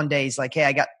calls me one day. He's like, hey,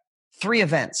 I got 3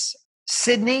 events,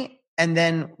 Sydney, and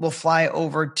then we'll fly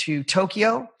over to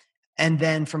Tokyo. And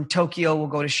then from Tokyo, we'll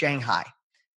go to Shanghai.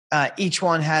 Each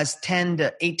one has 10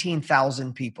 to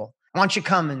 18,000 people. Why don't you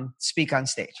come and speak on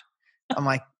stage? I'm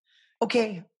like,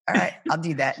 okay, all right, I'll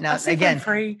do that. Now, again,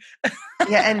 free.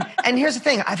 And here's the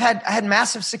thing. I had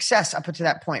massive success up to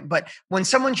that point. But when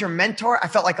someone's your mentor, I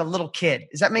felt like a little kid.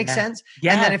 Does that make sense?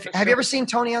 Yeah. And then have you ever seen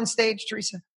Tony on stage,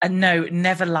 Teresa? No,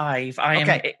 never live.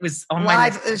 It was on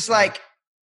live. My it's like,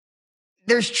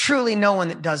 there's truly no one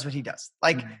that does what he does.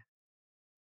 Like,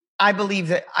 I believe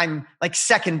that I'm like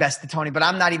second best to Tony, but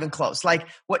I'm not even close. Like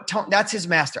that's his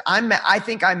master. I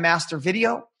think I master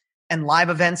video and live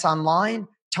events online.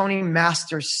 Tony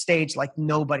masters stage like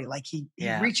nobody. Like he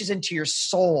reaches into your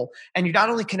soul and you're not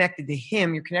only connected to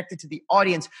him, you're connected to the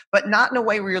audience, but not in a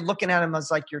way where you're looking at him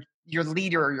as like your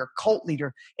leader or your cult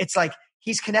leader. It's like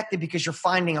he's connected because you're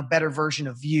finding a better version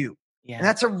of you. Yeah. And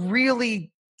that's a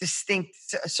really distinct.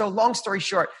 So long story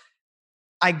short,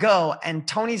 I go and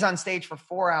Tony's on stage for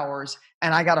 4 hours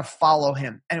and I got to follow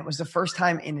him. And it was the first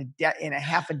time in a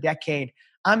half a decade,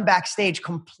 I'm backstage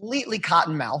completely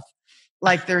cottonmouth.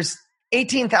 Like there's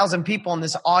 18,000 people in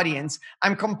this audience.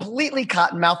 I'm completely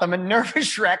cottonmouth. I'm a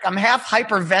nervous wreck. I'm half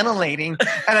hyperventilating.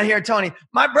 And I hear Tony,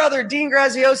 my brother, Dean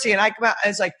Graziosi. And I come out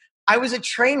and it's like, I was a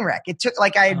train wreck. It took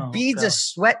I had beads of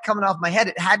sweat coming off my head.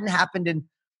 It hadn't happened in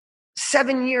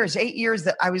 7 years, 8 years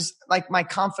that I was like, my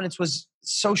confidence was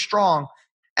so strong.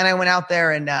 And I went out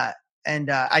there and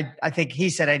I think he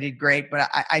said I did great, but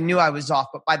I knew I was off.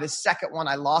 But by the second one,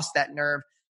 I lost that nerve.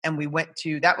 And we went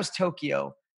that was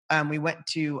Tokyo. We went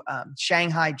to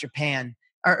Shanghai, Japan,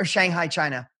 or Shanghai,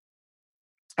 China.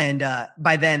 And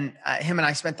by then, him and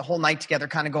I spent the whole night together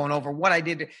kind of going over what I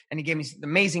did. And he gave me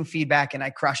amazing feedback and I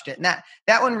crushed it. And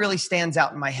that one really stands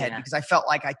out in my head because I felt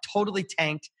like I totally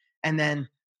tanked. And then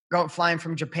flying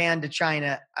from Japan to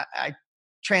China, I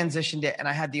transitioned it and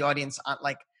I had the audience on,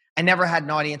 like I never had an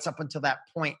audience up until that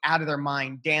point out of their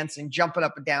mind, dancing, jumping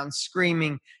up and down,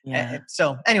 screaming. Yeah.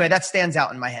 So anyway, that stands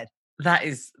out in my head. That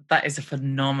is a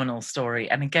phenomenal story.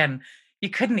 And again, you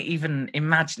couldn't even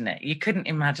imagine it. You couldn't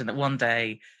imagine that one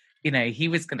day, he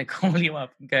was going to call you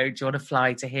up and go, do you want to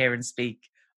fly to here and speak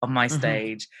on my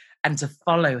stage? And to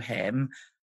follow him,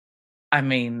 I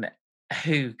mean,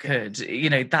 who could?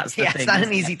 That's the thing. It's not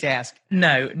an easy task.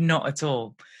 No, not at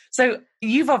all. So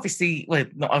you've not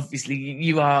obviously,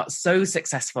 you are so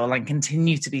successful and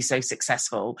continue to be so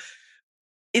successful.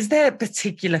 Is there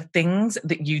particular things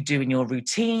that you do in your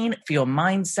routine, for your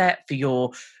mindset, for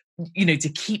your, to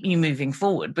keep you moving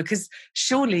forward? Because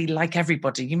surely, like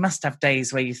everybody, you must have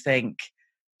days where you think,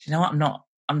 you know what,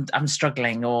 I'm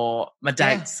struggling, or my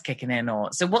doubt's kicking in,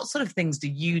 so what sort of things do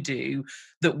you do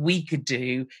that we could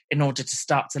do in order to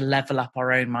start to level up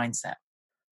our own mindset?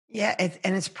 Yeah,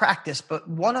 and it's practice, but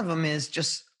one of them is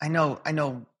just, I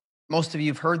know most of you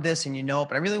have heard this and you know it,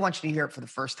 but I really want you to hear it for the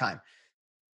first time.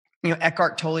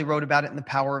 Eckhart Tolle wrote about it in The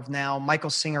Power of Now. Michael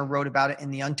Singer wrote about it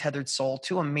in The Untethered Soul,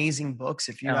 two amazing books.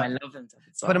 If you Oh, I have, love them.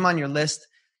 put them on your list.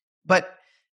 But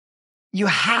you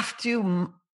have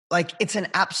to, like, it's an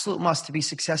absolute must to be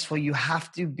successful. You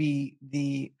have to be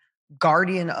the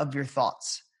guardian of your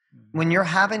thoughts. When you're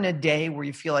having a day where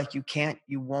you feel like you can't,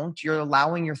 you won't, you're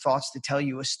allowing your thoughts to tell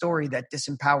you a story that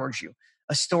disempowers you,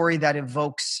 a story that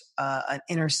evokes an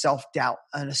inner self-doubt,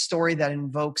 and a story that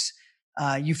invokes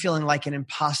you feeling like an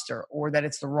imposter, or that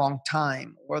it's the wrong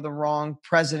time, or the wrong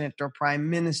president or prime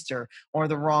minister, or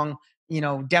the wrong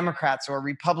Democrats or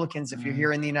Republicans. If you're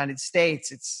here in the United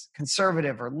States, it's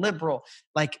conservative or liberal,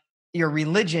 like your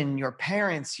religion, your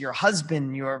parents, your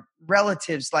husband, your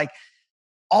relatives, like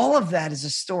all of that is a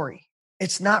story.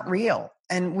 It's not real.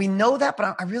 And we know that,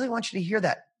 but I really want you to hear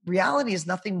that. Reality is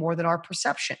nothing more than our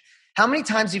perception. How many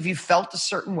times have you felt a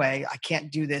certain way? I can't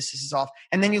do this. This is off.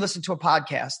 And then you listen to a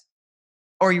podcast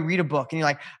or you read a book and you're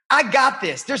like, I got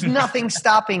this. There's nothing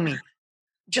stopping me.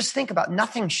 Just think about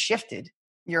nothing shifted.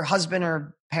 Your husband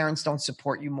or parents don't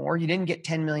support you more. You didn't get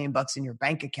 10 million bucks in your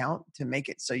bank account to make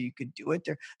it so you could do it.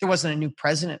 There wasn't a new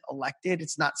president elected.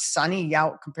 It's not sunny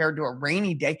out compared to a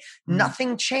rainy day.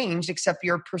 Nothing changed except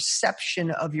your perception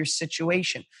of your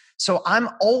situation. So I'm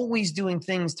always doing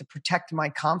things to protect my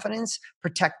confidence,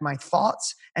 protect my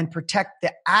thoughts, and protect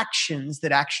the actions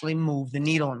that actually move the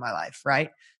needle in my life, right?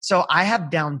 So I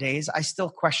have down days. I still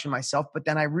question myself, but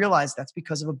then I realize that's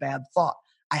because of a bad thought.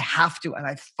 I have to, and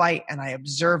I fight and I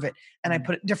observe it and I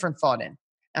put a different thought in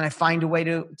and I find a way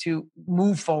to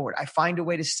move forward. I find a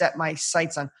way to set my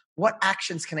sights on what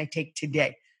actions can I take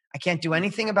today. I can't do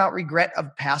anything about regret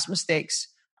of past mistakes.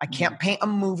 I can't paint a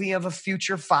movie of a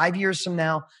future 5 years from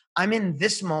now. I'm in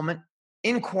this moment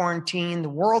in quarantine. The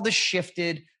world has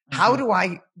shifted. How do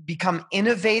I become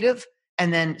innovative?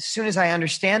 And then as soon as I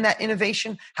understand that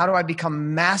innovation, how do I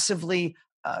become massively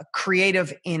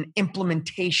creative in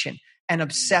implementation and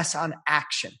obsess on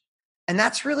action? And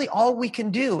that's really all we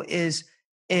can do is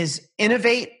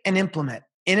innovate and implement,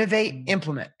 innovate,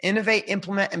 implement, innovate,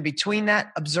 implement. And between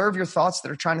that, observe your thoughts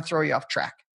that are trying to throw you off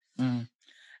track. And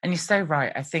you're so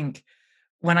right. I think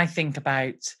when I think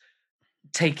about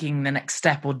taking the next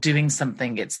step or doing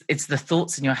something, it's the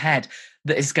thoughts in your head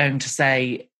that is going to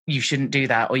say, you shouldn't do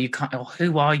that, or you can't, or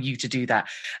who are you to do that?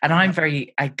 And I'm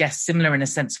very, I guess, similar in a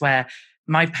sense where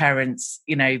my parents,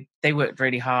 they worked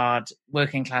really hard,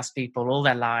 working class people all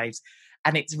their lives.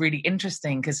 And it's really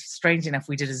interesting because, strange enough,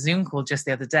 we did a Zoom call just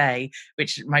the other day,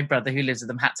 which my brother who lives with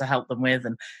them had to help them with.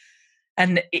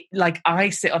 And I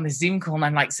sit on this Zoom call and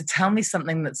I'm like, so tell me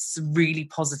something that's really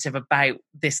positive about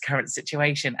this current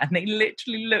situation. And they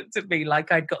literally looked at me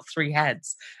like I'd got three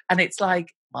heads. And it's like,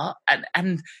 what?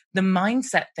 And the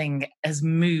mindset thing has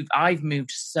moved. I've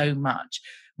moved so much,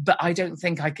 but I don't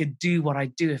think I could do what I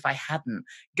do if I hadn't.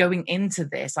 Going into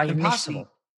this, Impossible.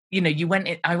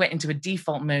 I went into a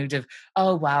default mode of,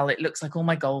 oh, well, it looks like all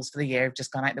my goals for the year have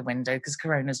just gone out the window because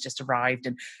Corona's just arrived.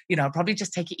 And, I'll probably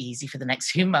just take it easy for the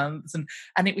next few months.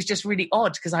 And it was just really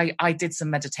odd because I did some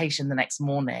meditation the next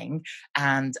morning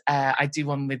and I do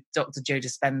one with Dr. Joe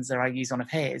Dispenza. I use one of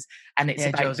his and it's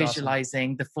about Joe's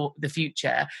visualizing the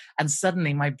future. And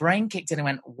suddenly my brain kicked in and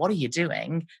went, what are you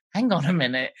doing? Hang on a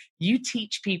minute. You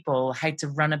teach people how to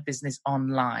run a business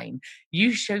online.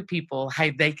 You show people how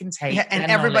they can take and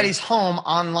everybody's home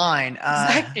online.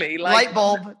 Exactly. Light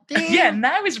bulb. Ding. Yeah,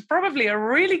 now is probably a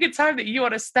really good time that you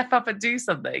want to step up and do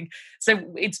something.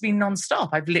 So it's been nonstop.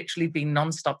 I've literally been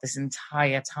nonstop this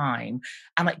entire time.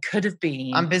 And it could have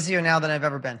been... I'm busier now than I've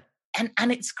ever been.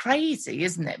 And it's crazy,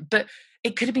 isn't it? But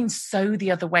it could have been so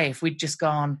the other way if we'd just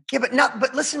gone. Yeah,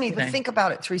 but listen to me, but think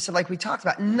about it, Teresa, like we talked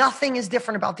about, nothing is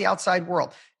different about the outside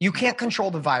world. You can't control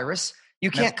the virus.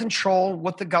 You can't control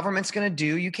what the government's going to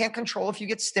do. You can't control if you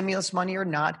get stimulus money or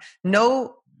not.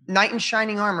 No knight in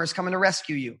shining armor is coming to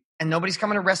rescue you. And nobody's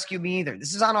coming to rescue me either.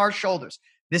 This is on our shoulders.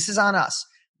 This is on us.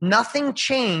 Nothing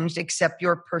changed except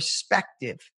your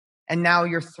perspective. And now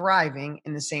you're thriving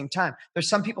in the same time. There's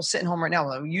some people sitting home right now,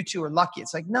 like, you two are lucky.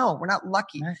 It's like, no, we're not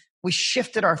lucky. Right. We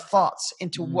shifted our thoughts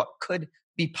into what could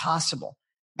be possible.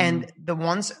 And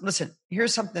listen,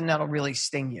 here's something that'll really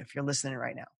sting you if you're listening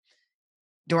right now.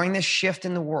 During this shift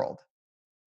in the world,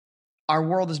 our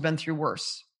world has been through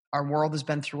worse. Our world has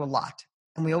been through a lot.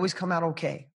 And we always come out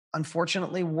okay.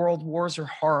 Unfortunately, world wars are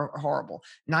horrible.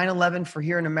 9/11 for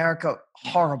here in America,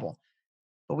 horrible.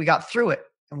 But we got through it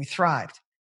and we thrived.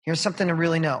 Here's something to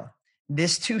really know.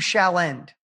 This too shall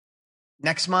end.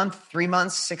 Next month, 3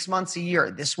 months, 6 months, a year,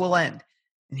 this will end.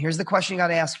 And here's the question you got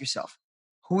to ask yourself.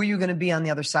 who are you going to be on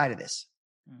the other side of this?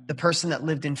 The Mm. person that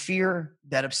lived in fear,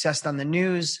 that obsessed on the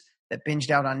news, that binged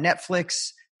out on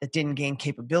Netflix, that didn't gain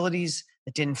capabilities,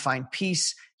 that didn't find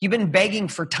peace. You've been begging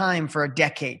for time for a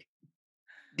decade.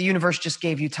 The universe just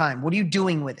gave you time. What are you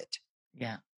doing with it?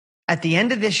 Yeah. At the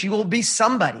end of this, you will be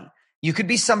somebody. You could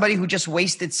be somebody who just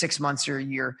wasted 6 months or a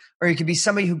year, or you could be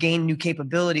somebody who gained new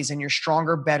capabilities and you're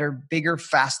stronger, better, bigger,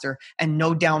 faster, and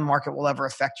no down market will ever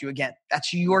affect you again.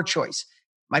 That's your choice.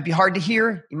 Might be hard to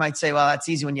hear. You might say, well, that's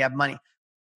easy when you have money.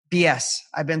 BS.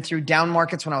 I've been through down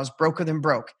markets when I was broker than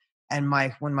broke. And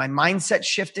when my mindset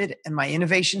shifted and my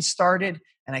innovation started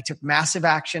and I took massive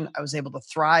action, I was able to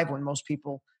thrive when most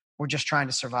people were just trying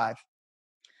to survive.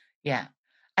 Yeah.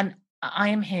 And I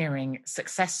am hearing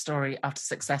success story after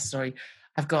success story.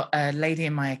 I've got a lady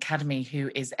in my academy who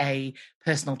is a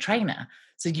personal trainer.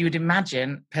 So you would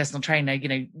imagine personal trainer,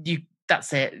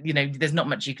 that's it. There's not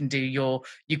much you can do.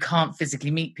 You can't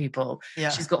physically meet people. Yeah.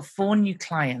 She's got 4 new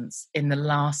clients in the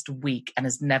last week and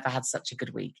has never had such a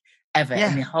good week ever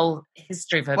in the whole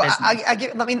history of her business.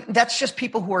 I mean, that's just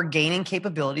people who are gaining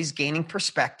capabilities, gaining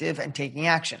perspective, and taking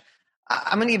action.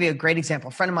 I'm going to give you a great example.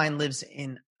 A friend of mine lives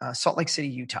in Salt Lake City,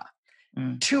 Utah.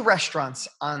 2 restaurants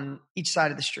on each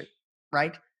side of the street,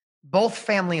 right? Both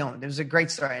family owned. It was a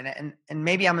great story. And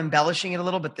maybe I'm embellishing it a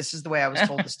little, but this is the way I was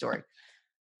told the story.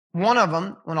 One of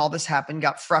them, when all this happened,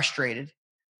 got frustrated,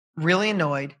 really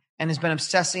annoyed, and has been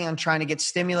obsessing on trying to get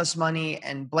stimulus money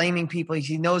and blaming people.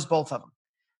 He knows both of them.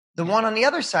 The one on the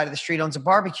other side of the street owns a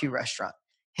barbecue restaurant.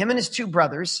 Him and his 2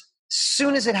 brothers,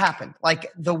 soon as it happened, like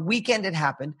the weekend it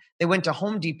happened, they went to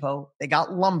Home Depot, they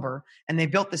got lumber, and they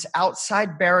built this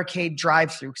outside barricade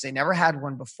drive-through because they never had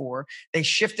one before. They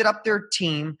shifted up their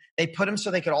team. They put them so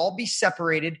they could all be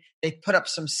separated. They put up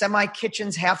some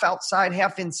semi-kitchens, half outside,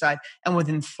 half inside. And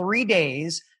within 3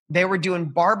 days, they were doing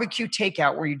barbecue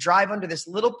takeout where you drive under this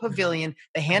little pavilion.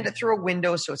 They hand it through a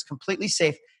window so it's completely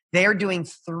safe. They are doing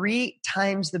 3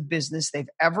 times the business they've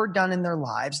ever done in their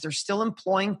lives. They're still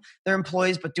employing their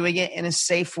employees, but doing it in a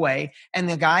safe way. And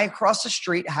the guy across the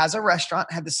street has a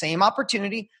restaurant, had the same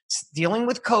opportunity, dealing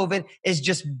with COVID, is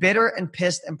just bitter and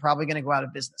pissed and probably going to go out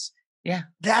of business. Yeah.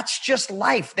 That's just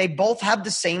life. They both have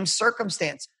the same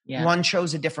circumstance. Yeah. One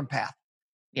chose a different path.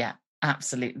 Yeah,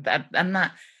 absolutely. And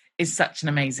that is such an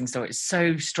amazing story. It's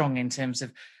so strong in terms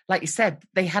of, like you said,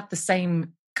 they had the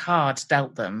same card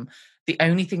dealt them. The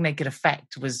only thing they could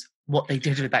affect was what they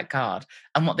did with that card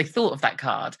and what they thought of that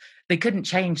card. They couldn't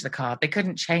change the card. They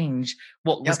couldn't change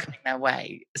what was coming their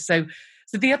way. So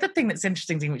the other thing that's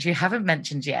interesting, which you haven't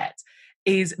mentioned yet,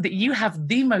 is that you have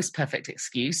the most perfect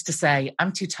excuse to say,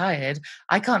 I'm too tired.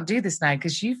 I can't do this now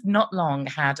because you've not long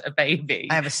had a baby.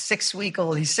 I have a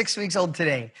 6-week-old. He's 6 weeks old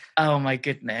today. Oh my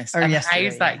goodness. Or and yesterday,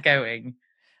 how's that going?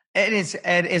 It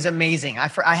is amazing.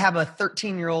 I have a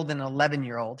 13-year-old and an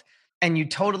 11-year-old. And you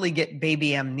totally get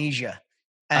baby amnesia.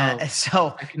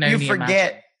 So you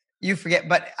forget,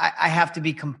 but I have to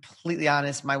be completely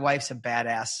honest. My wife's a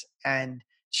badass and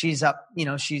she's up,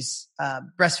 she's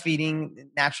breastfeeding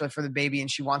naturally for the baby and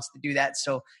she wants to do that.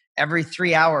 So every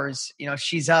 3 hours,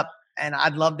 she's up and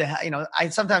I'd love to,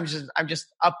 I'm just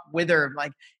up with her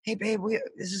like, hey babe,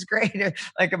 this is great.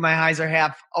 Like my eyes are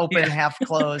half open, half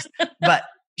closed, but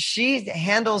she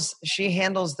handles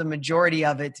the majority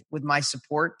of it with my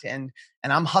support and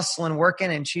I'm hustling, working,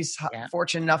 and she's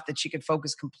fortunate enough that she could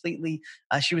focus completely.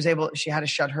 She had to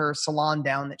shut her salon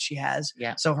down that she has.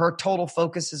 Yeah. So her total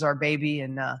focus is our baby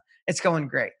and it's going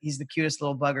great. He's the cutest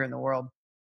little bugger in the world.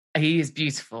 He is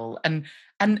beautiful. And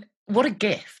what a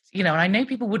gift, and I know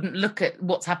people wouldn't look at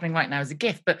what's happening right now as a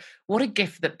gift, but what a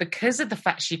gift that because of the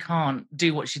fact she can't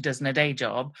do what she does in a day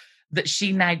job, that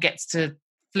she now gets to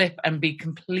flip and be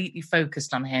completely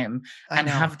focused on him and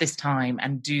have this time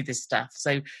and do this stuff.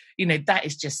 So, that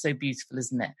is just so beautiful,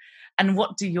 isn't it? And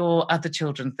what do your other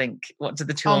children think? What do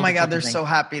the children? Oh my God, they're think? so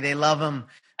happy. They love him.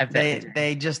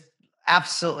 They just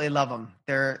absolutely love him.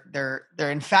 They're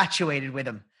infatuated with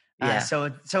him.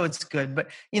 So it's good. But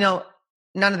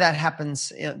none of that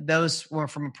happens. Those were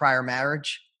from a prior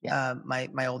marriage.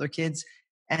 My older kids,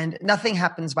 and nothing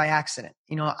happens by accident.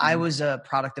 I was a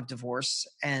product of divorce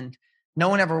and no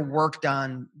one ever worked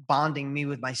on bonding me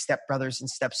with my stepbrothers and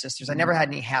stepsisters. I never had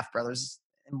any half brothers,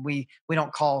 and we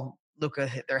don't call Luca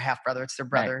their half brother; it's their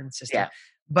brother and sister. Yeah.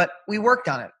 But we worked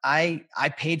on it. I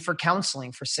paid for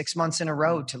counseling for 6 months in a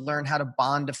row to learn how to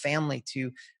bond a family,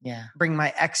 to bring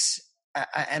my ex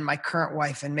and my current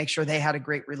wife and make sure they had a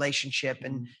great relationship,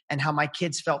 and how my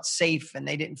kids felt safe and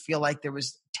they didn't feel like there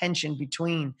was tension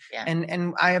between. Yeah.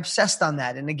 And I obsessed on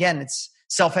that. And again, it's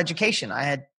self-education. I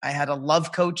had a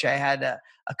love coach. I had a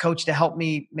coach to help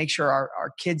me make sure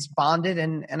our kids bonded.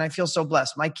 And I feel so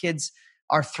blessed. My kids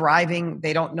are thriving.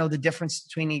 They don't know the difference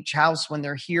between each house when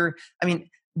they're here. I mean,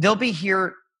 they'll be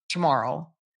here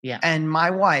tomorrow. Yeah. And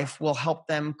my wife will help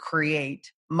them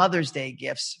create Mother's Day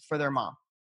gifts for their mom.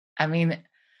 I mean,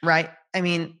 right? I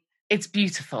mean, it's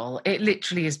beautiful. It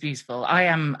literally is beautiful.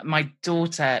 My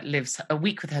daughter lives a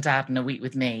week with her dad and a week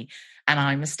with me, and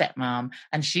I'm a stepmom,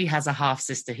 and she has a half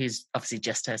sister who's obviously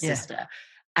just her sister.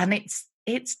 And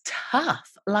it's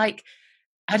tough. Like,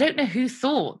 I don't know who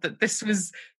thought that this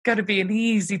was going to be an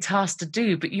easy task to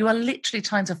do, but you are literally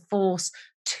trying to force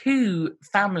two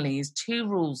families, two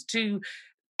rules, two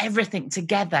everything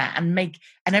together and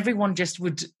everyone just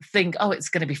would think, oh, it's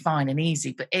going to be fine and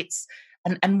easy. But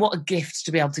and what a gift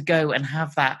to be able to go and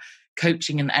have that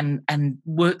coaching and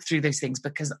work through those things,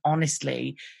 because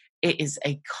honestly, it is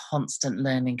a constant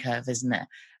learning curve, isn't it?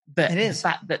 But it is. The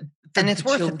fact that and it's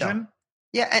worth it though.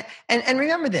 Yeah. And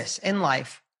remember this, in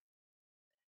life,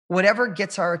 whatever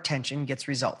gets our attention gets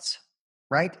results,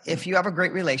 right? If you have a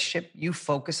great relationship, you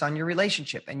focus on your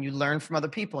relationship and you learn from other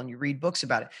people and you read books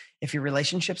about it. If your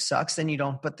relationship sucks, then you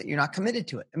don't, but you're not committed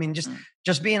to it. I mean,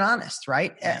 just being honest,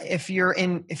 right? Yeah. If you're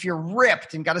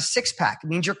ripped and got a six pack, it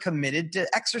means you're committed to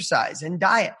exercise and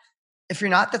diet. If you're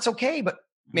not, that's okay, but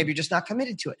maybe you're just not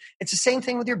committed to it. It's the same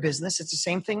thing with your business. It's the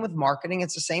same thing with marketing.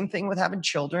 It's the same thing with having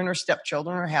children or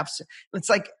stepchildren or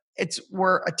it's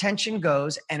where attention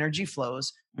goes, energy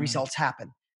flows, results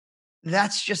happen.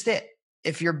 That's just it.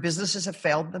 If your businesses have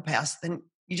failed in the past, then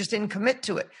you just didn't commit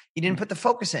to it. You didn't put the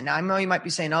focus in. Now, I know you might be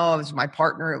saying, oh, it was my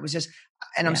partner. It was just,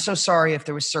 and I'm so sorry if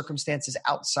there was circumstances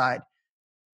outside.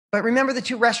 But remember the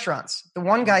two restaurants. The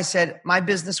one guy said, my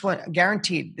business went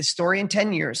guaranteed. The story in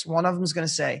 10 years, one of them is going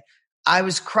to say, I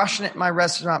was crushing it in my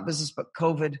restaurant business, but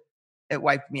COVID, it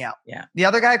wiped me out. Yeah. The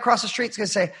other guy across the street is going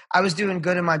to say, I was doing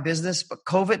good in my business, but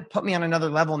COVID put me on another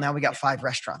level. Now we got 5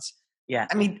 restaurants. Yeah.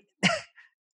 I mean,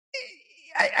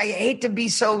 I hate to be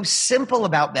so simple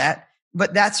about that,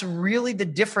 but that's really the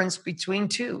difference between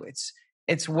two.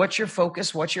 It's what's your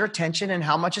focus, what's your attention, and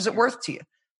how much is it worth to you,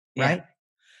 right? Yeah.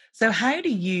 So how do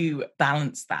you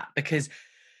balance that? Because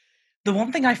the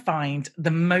one thing I find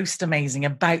the most amazing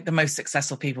about the most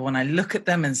successful people, when I look at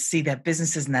them and see their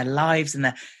businesses and their lives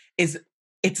is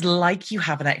it's like you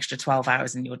have an extra 12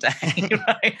 hours in your day,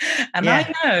 right? And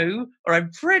I know, or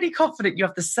I'm pretty confident you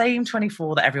have the same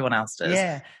 24 that everyone else does.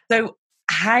 Yeah. So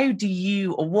how do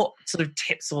you, or what sort of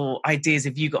tips or ideas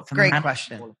have you got for Great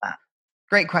question. all of that?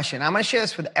 Great question. I'm going to share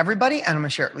this with everybody, and I'm going to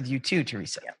share it with you too,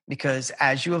 Teresa, because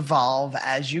as you evolve,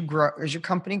 as you grow, as your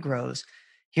company grows,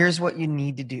 here's what you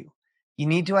need to do. You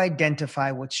need to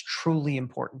identify what's truly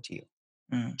important to you.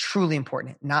 Truly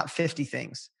important, not 50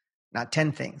 things, not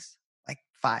 10 things, like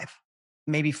 5,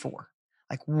 maybe 4.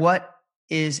 Like, what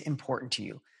is important to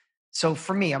you? So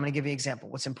for me, I'm going to give you an example.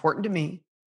 What's important to me,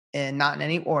 and not in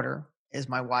any order, is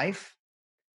my wife,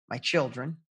 my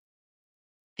children,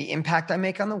 the impact I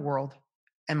make on the world,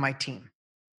 and my team.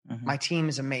 Mm-hmm. My team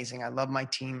is amazing. I love my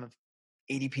team of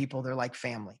 80 people. They're like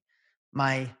family.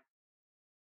 My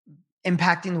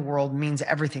impacting the world means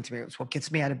everything to me. It's what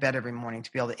gets me out of bed every morning,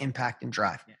 to be able to impact and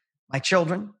drive. Yeah. My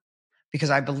children, because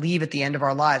I believe at the end of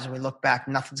our lives, when we look back,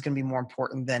 nothing's going to be more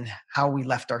important than how we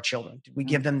left our children. Did we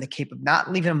give them the not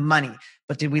leave them money,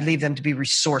 but did we leave them to be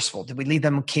resourceful? Did we leave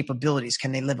them capabilities?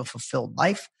 Can they live a fulfilled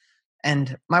life?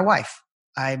 And my wife,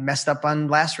 I messed up on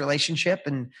last relationship,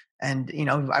 and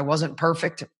I wasn't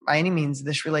perfect by any means.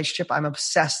 This relationship, I'm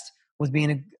obsessed with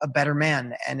being a better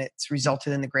man, and it's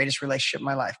resulted in the greatest relationship in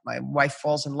my life. My wife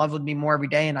falls in love with me more every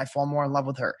day, and I fall more in love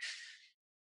with her.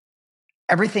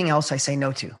 Everything else I say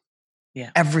no to.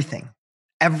 Yeah. Everything.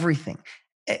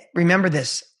 Remember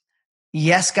this.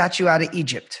 Yes got you out of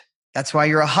Egypt. That's why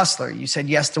you're a hustler. You said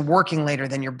yes to working later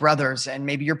than your brothers and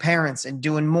maybe your parents and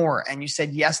doing more. And you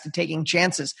said yes to taking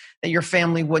chances that your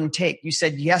family wouldn't take. You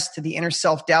said yes to the inner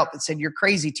self-doubt that said, you're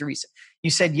crazy, Teresa. You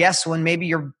said yes when maybe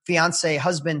your fiance,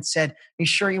 husband said, are you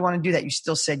sure you want to do that? You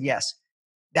still said yes.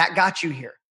 That got you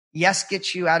here. Yes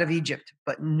gets you out of Egypt,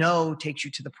 but no takes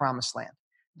you to the promised land.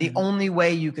 The only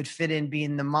way you could fit in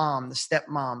being the mom, the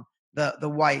stepmom, the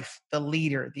wife, the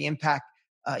leader, the impact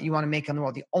you want to make on the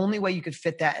world. The only way you could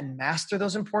fit that and master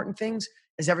those important things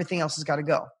is everything else has got to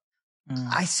go.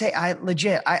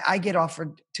 I get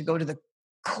offered to go to the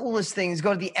coolest things,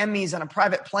 go to the Emmys on a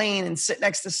private plane and sit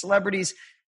next to celebrities.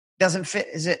 Doesn't fit.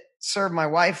 Is it serve my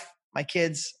wife, my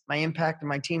kids, my impact, and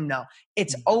my team? No,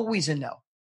 it's always a no.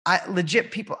 I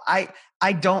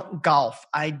don't golf.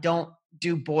 I don't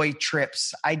do boy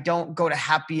trips. I don't go to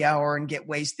happy hour and get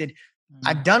wasted.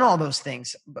 I've done all those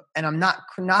things, and I'm not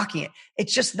knocking it.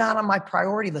 It's just not on my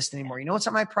priority list anymore. You know what's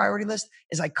on my priority list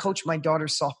is I coach my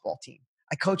daughter's softball team.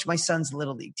 I coach my son's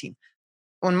little league team.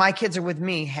 when my kids are with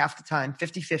me half the time,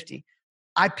 50-50,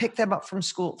 I pick them up from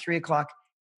school at 3:00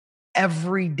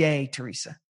 every day,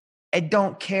 Teresa. I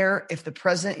don't care if the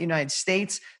president of the United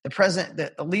States,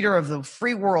 the leader of the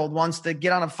free world wants to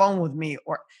get on a phone with me,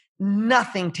 or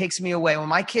nothing takes me away. When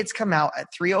my kids come out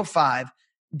at 3:05,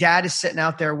 dad is sitting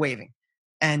out there waving.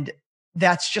 And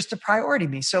that's just a priority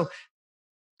to me. So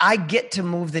I get to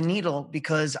move the needle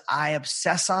because I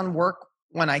obsess on work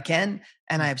when I can,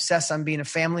 and I obsess on being a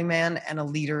family man and a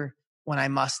leader when I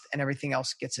must, and everything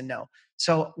else gets a no.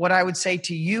 So what I would say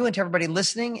to you and to everybody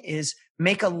listening is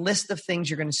make a list of things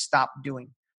you're going to stop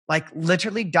doing. Like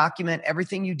literally document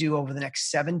everything you do over the next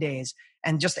 7 days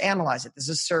and just analyze it. Does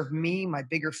this serve me, my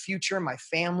bigger future, my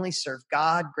family, serve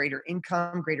God, greater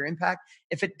income, greater impact?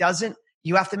 If it doesn't,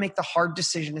 you have to make the hard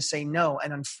decision to say no.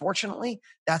 And unfortunately,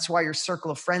 that's why your circle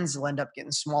of friends will end up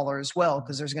getting smaller as well,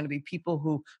 because there's going to be people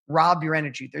who rob your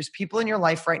energy. There's people in your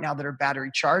life right now that are battery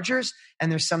chargers,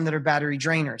 and there's some that are battery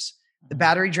drainers. The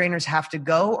battery drainers have to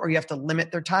go, or you have to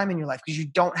limit their time in your life because you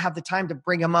don't have the time to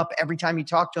bring them up every time you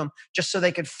talk to them just so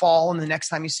they could fall. And the next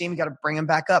time you see them, you got to bring them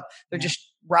back up. They're just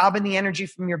robbing the energy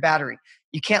from your battery.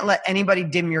 You can't let anybody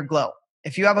dim your glow.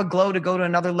 If you have a glow to go to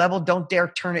another level, don't dare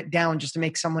turn it down just to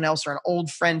make someone else or an old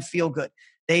friend feel good.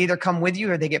 They either come with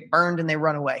you or they get burned and they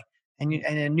run away, and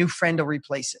a new friend will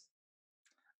replace it.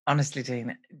 Honestly,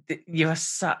 Dean, you are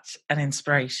such an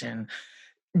inspiration.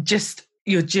 Just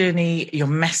your journey, your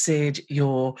message,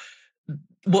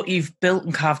 what you've built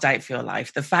and carved out for your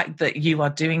life, the fact that you are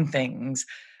doing things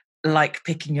like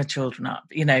picking your children up,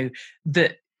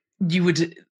 that you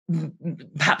would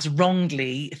perhaps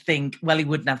wrongly think, well, he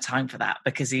wouldn't have time for that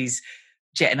because he's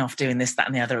jetting off doing this, that,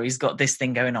 and the other, or he's got this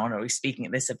thing going on, or he's speaking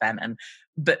at this event.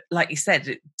 But like you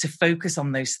said, to focus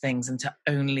on those things and to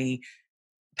only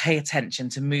pay attention,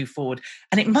 to move forward.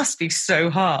 And it must be so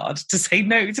hard to say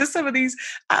no to some of these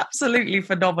absolutely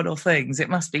phenomenal things. It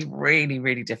must be really,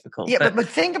 really difficult. Yeah, but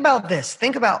think about this.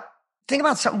 Think about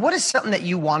something. What is something that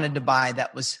you wanted to buy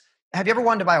have you ever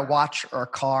wanted to buy a watch or a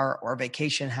car or a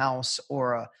vacation house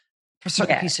or a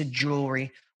certain piece of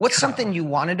jewelry? What's something you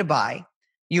wanted to buy?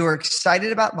 You were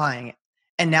excited about buying it,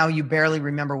 and now you barely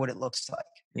remember what it looks like.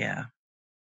 Yeah.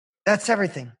 That's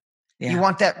everything. Yeah. You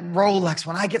want that Rolex.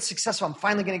 When I get successful, I'm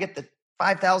finally going to get the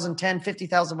 5,000, 10,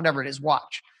 50,000, whatever it is,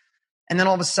 watch. And then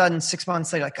all of a sudden, 6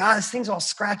 months later, like, this thing's all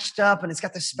scratched up and it's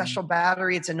got this special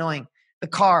battery. It's annoying. The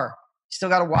car, you still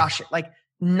got to wash it. Like,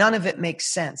 none of it makes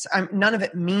sense. None of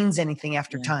it means anything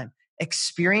after time.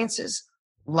 Experiences,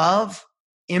 love,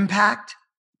 impact,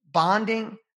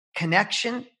 bonding,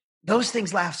 connection, those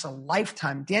things last a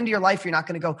lifetime. At the end of your life, you're not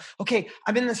going to go, okay,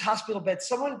 I'm in this hospital bed.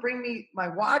 Someone bring me my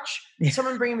watch. Yeah.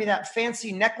 Someone bring me that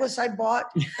fancy necklace I bought.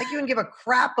 Like, you don't give a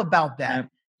crap about that. Yeah.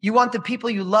 You want the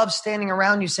people you love standing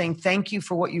around you saying, thank you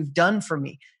for what you've done for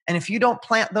me. And if you don't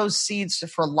plant those seeds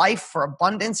for life, for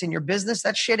abundance in your business,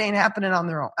 that shit ain't happening on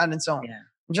its own. Yeah.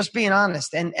 I'm just being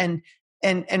honest.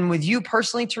 And with you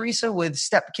personally, Teresa, with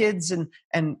stepkids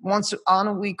and once on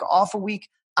a week, off a week,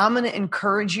 I'm going to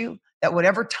encourage you that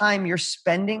whatever time you're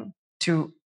spending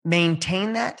to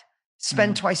maintain that,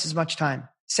 spend twice as much time.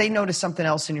 Say no to something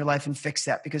else in your life and fix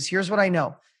that. Because here's what I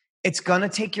know. It's going to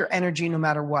take your energy no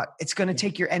matter what. It's going to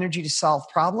take your energy to solve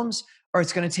problems, or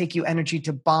it's going to take you energy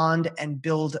to bond and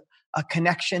build a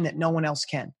connection that no one else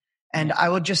can. And I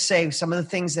will just say some of the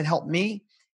things that help me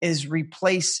is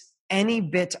replace any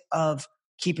bit of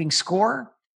keeping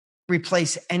score,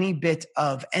 replace any bit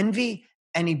of envy,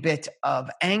 any bit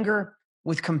of anger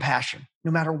with compassion,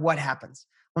 no matter what happens.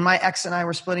 When my ex and I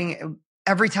were splitting,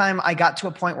 every time I got to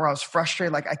a point where I was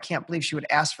frustrated, like, I can't believe she would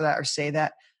ask for that or say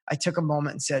that, I took a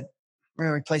moment and said, we're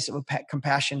going to replace it with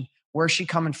compassion. Where's she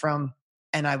coming from?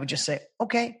 And I would just say,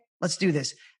 okay, let's do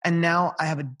this. And now I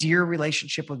have a dear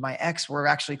relationship with my ex. We're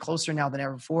actually closer now than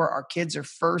ever before. Our kids are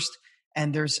first,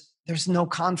 and there's no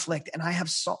conflict. And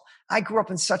I grew up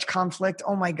in such conflict.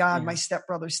 Oh my God, my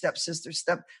stepbrother, stepsister,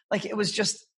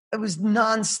 it was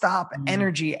nonstop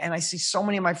energy. And I see so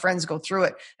many of my friends go through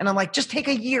it. And I'm like, just take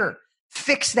a year,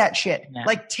 fix that shit.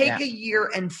 Yeah. Take a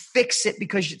year and fix it,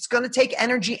 because it's going to take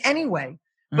energy anyway.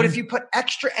 But if you put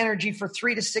extra energy for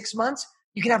 3 to 6 months,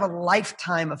 you can have a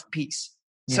lifetime of peace.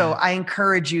 Yeah. So I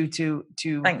encourage you to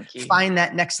find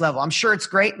that next level. I'm sure it's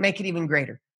great. Make it even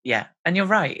greater. Yeah. And you're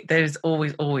right. There's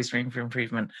always room for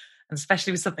improvement. And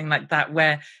especially with something like that,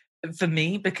 where for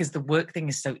me, because the work thing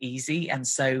is so easy. And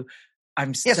so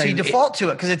so you default to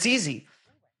it because it's easy.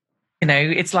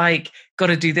 It's like, got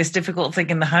to do this difficult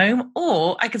thing in the home,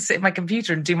 or I can sit at my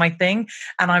computer and do my thing.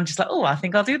 And I'm just like, oh, I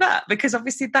think I'll do that, because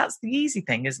obviously that's the easy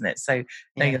thing, isn't it? So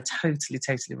no, you're totally,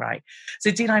 totally right. So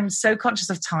Dean, I'm so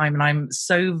conscious of time, and I'm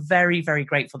so very, very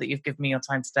grateful that you've given me your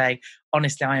time today.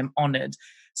 Honestly, I am honored.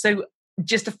 So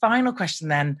just a final question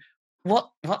then,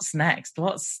 what's next?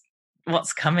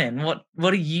 What's coming? What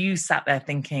are you sat there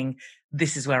thinking,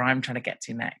 this is where I'm trying to get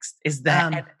to next? Is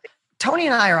there Tony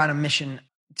and I are on a mission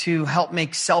to help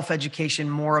make self-education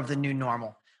more of the new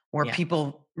normal, where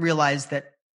people realize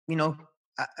that,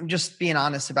 I'm just being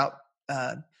honest about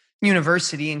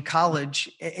university and college.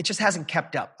 It just hasn't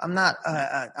kept up. I'm not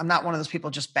one of those people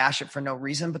just bash it for no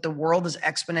reason, but the world is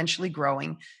exponentially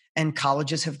growing and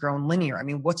colleges have grown linear. I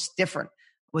mean, what's different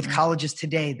with colleges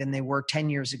today than they were 10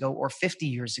 years ago or 50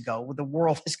 years ago? The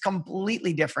world is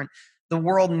completely different. The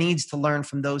world needs to learn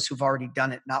from those who've already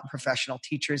done it, not professional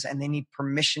teachers, and they need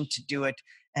permission to do it.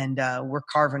 And we're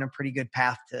carving a pretty good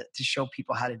path to show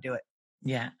people how to do it.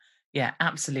 Yeah,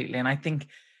 absolutely. And I think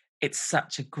it's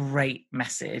such a great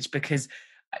message, because,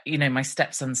 my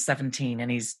stepson's 17 and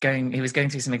he was going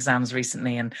through some exams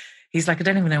recently, and he's like, I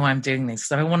don't even know why I'm doing this.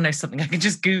 So I want to know something, I can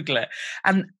just Google it.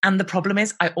 And the problem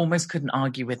is, I almost couldn't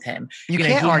argue with him. You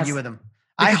can't argue with him.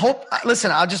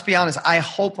 I'll just be honest. I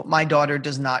hope my daughter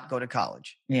does not go to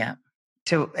college. Yeah.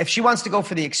 If she wants to go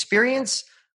for the experience,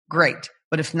 great.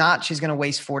 But if not, she's going to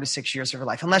waste 4 to 6 years of her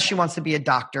life, unless she wants to be a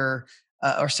doctor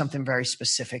or something very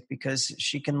specific, because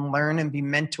she can learn and be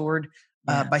mentored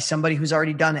by somebody who's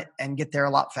already done it and get there a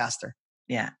lot faster.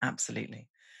 Yeah, absolutely.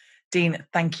 Dean,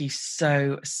 thank you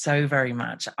so, so very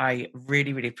much. I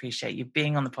really, really appreciate you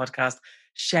being on the podcast,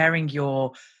 sharing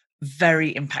your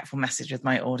very impactful message with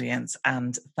my audience.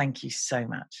 And thank you so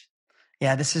much.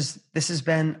 Yeah, this has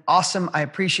been awesome. I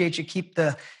appreciate you. Keep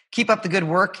up the good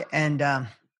work. And,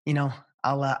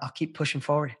 I'll keep pushing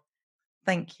forward.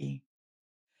 Thank you.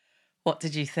 What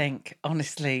did you think?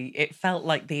 Honestly, it felt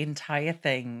like the entire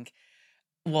thing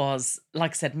was,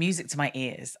 like I said, music to my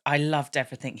ears. I loved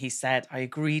everything he said. I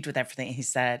agreed with everything he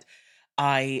said.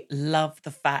 I love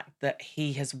the fact that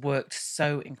he has worked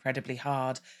so incredibly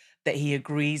hard, that he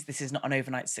agrees this is not an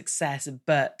overnight success,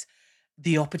 but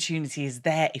the opportunity is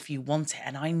there if you want it.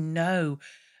 And I know,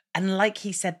 and like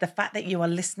he said, the fact that you are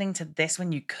listening to this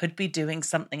when you could be doing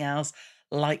something else,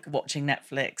 like watching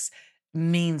Netflix,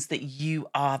 means that you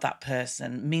are that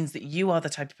person, means that you are the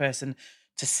type of person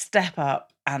to step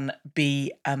up and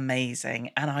be amazing.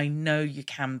 And I know you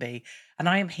can be. And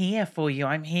I am here for you.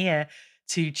 I'm here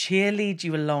to cheerlead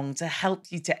you along, to help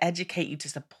you, to educate you, to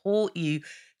support you,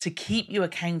 to keep you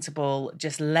accountable.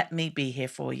 Just let me be here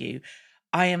for you.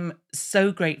 I am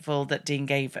so grateful that Dean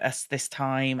gave us this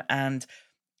time, and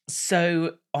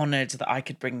so honored that I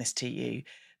could bring this to you.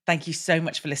 Thank you so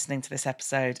much for listening to this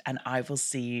episode, and I will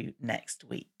see you next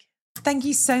week. Thank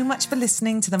you so much for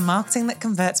listening to the Marketing That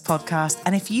Converts podcast.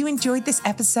 And if you enjoyed this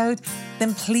episode,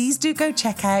 then please do go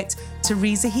check out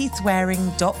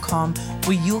teresaheathwareing.com,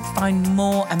 where you'll find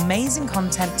more amazing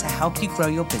content to help you grow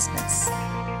your business.